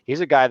 But he's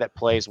a guy that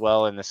plays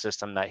well in the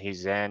system that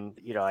he's in.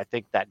 I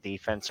think that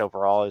defense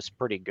overall is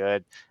pretty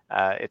good.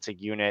 It's a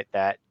unit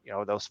that,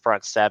 those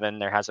front 7,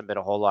 there hasn't been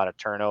a whole lot of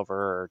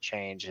turnover or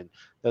change, and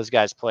those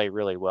guys play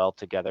really well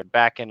together.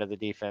 Back end of the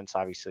defense,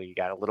 obviously, you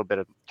got a little bit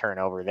of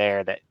turnover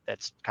there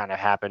that's kind of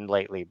happened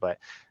lately, but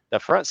the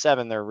front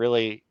 7, they're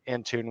really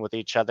in tune with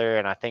each other,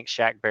 and I think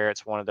Shaq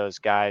Barrett's one of those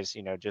guys,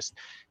 just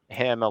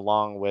him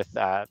along with,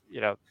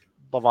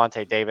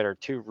 Lavonte David are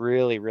 2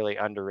 really, really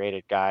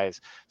underrated guys,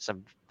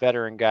 some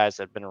veteran guys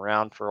that have been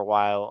around for a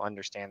while,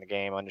 understand the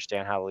game,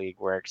 understand how the league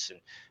works.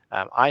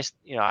 And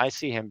I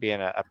see him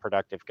being a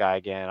productive guy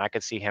again. I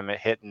could see him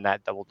hitting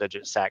that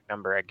double-digit sack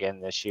number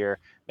again this year,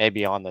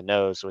 maybe on the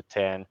nose with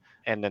 10,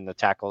 and then the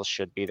tackles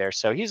should be there.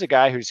 So he's a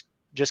guy who's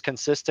just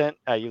consistent.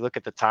 You look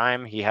at the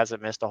time, he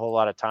hasn't missed a whole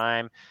lot of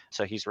time,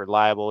 so he's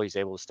reliable. He's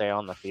able to stay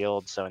on the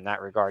field. So in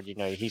that regard,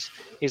 he's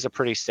a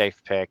pretty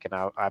safe pick, and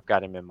I've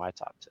got him in my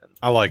top 10.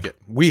 I like it.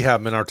 We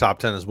have him in our top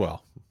 10 as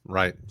well,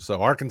 right?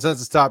 So our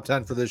consensus top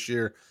 10 for this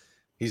year,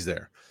 he's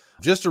there.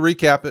 Just to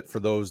recap it for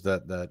those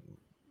that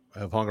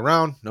have hung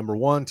around, number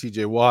 1,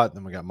 TJ Watt.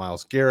 Then we got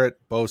Myles Garrett,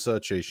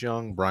 Bosa, Chase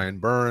Young, Brian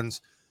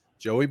Burns,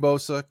 Joey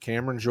Bosa,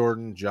 Cameron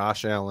Jordan,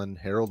 Josh Allen,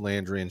 Harold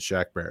Landry, and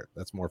Shaq Barrett.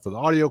 That's more for the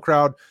audio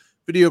crowd.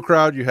 Video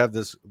crowd, you have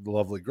this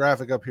lovely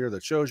graphic up here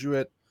that shows you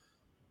it.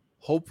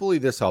 Hopefully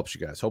this helps you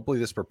guys. Hopefully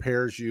this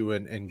prepares you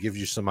and gives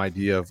you some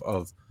idea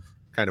of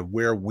kind of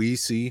where we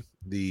see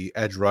the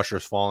edge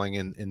rushers falling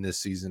in this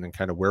season and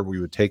kind of where we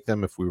would take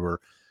them if we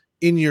were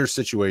in your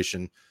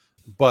situation.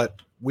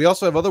 But we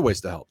also have other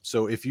ways to help.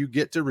 So if you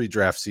get to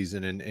redraft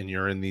season and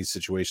you're in these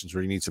situations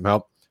where you need some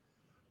help,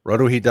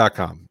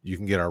 rotoheat.com. You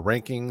can get our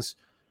rankings.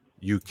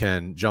 You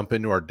can jump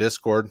into our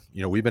Discord.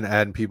 We've been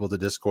adding people to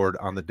Discord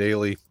on the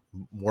daily,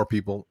 more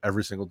people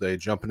every single day,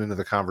 jumping into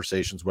the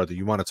conversations, whether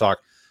you want to talk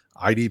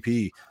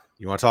IDP,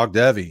 you want to talk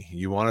Devy,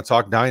 you want to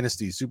talk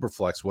Dynasty,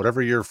 Superflex,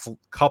 whatever your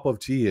cup of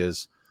tea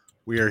is,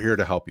 we are here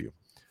to help you.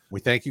 We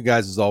thank you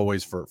guys as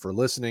always for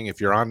listening.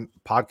 If you're on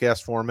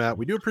podcast format,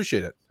 we do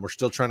appreciate it. We're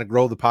still trying to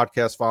grow the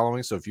podcast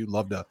following. So if you'd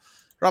love to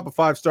drop a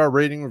 5-star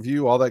rating,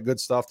 review, all that good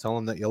stuff, tell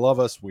them that you love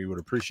us, we would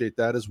appreciate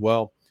that as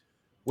well.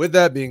 With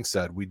that being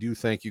said, we do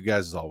thank you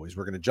guys as always.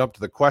 We're going to jump to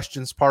the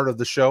questions part of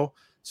the show.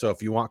 So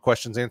if you want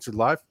questions answered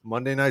live,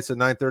 Monday nights at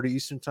 9:30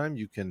 Eastern time,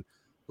 you can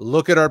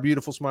look at our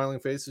beautiful smiling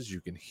faces. You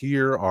can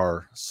hear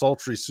our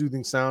sultry,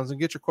 soothing sounds and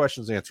get your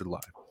questions answered live.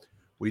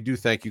 We do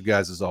thank you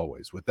guys as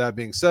always. With that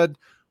being said,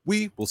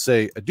 we will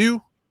say adieu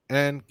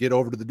and get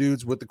over to the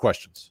dudes with the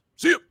questions.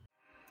 See you.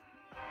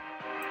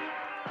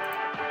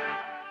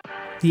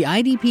 The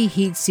IDP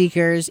Heat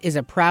Seekers is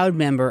a proud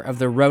member of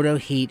the Roto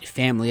Heat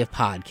family of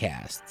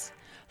podcasts.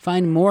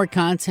 Find more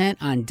content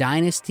on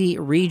Dynasty,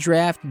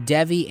 Redraft,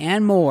 Devi,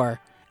 and more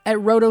at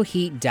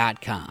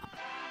rotoheat.com.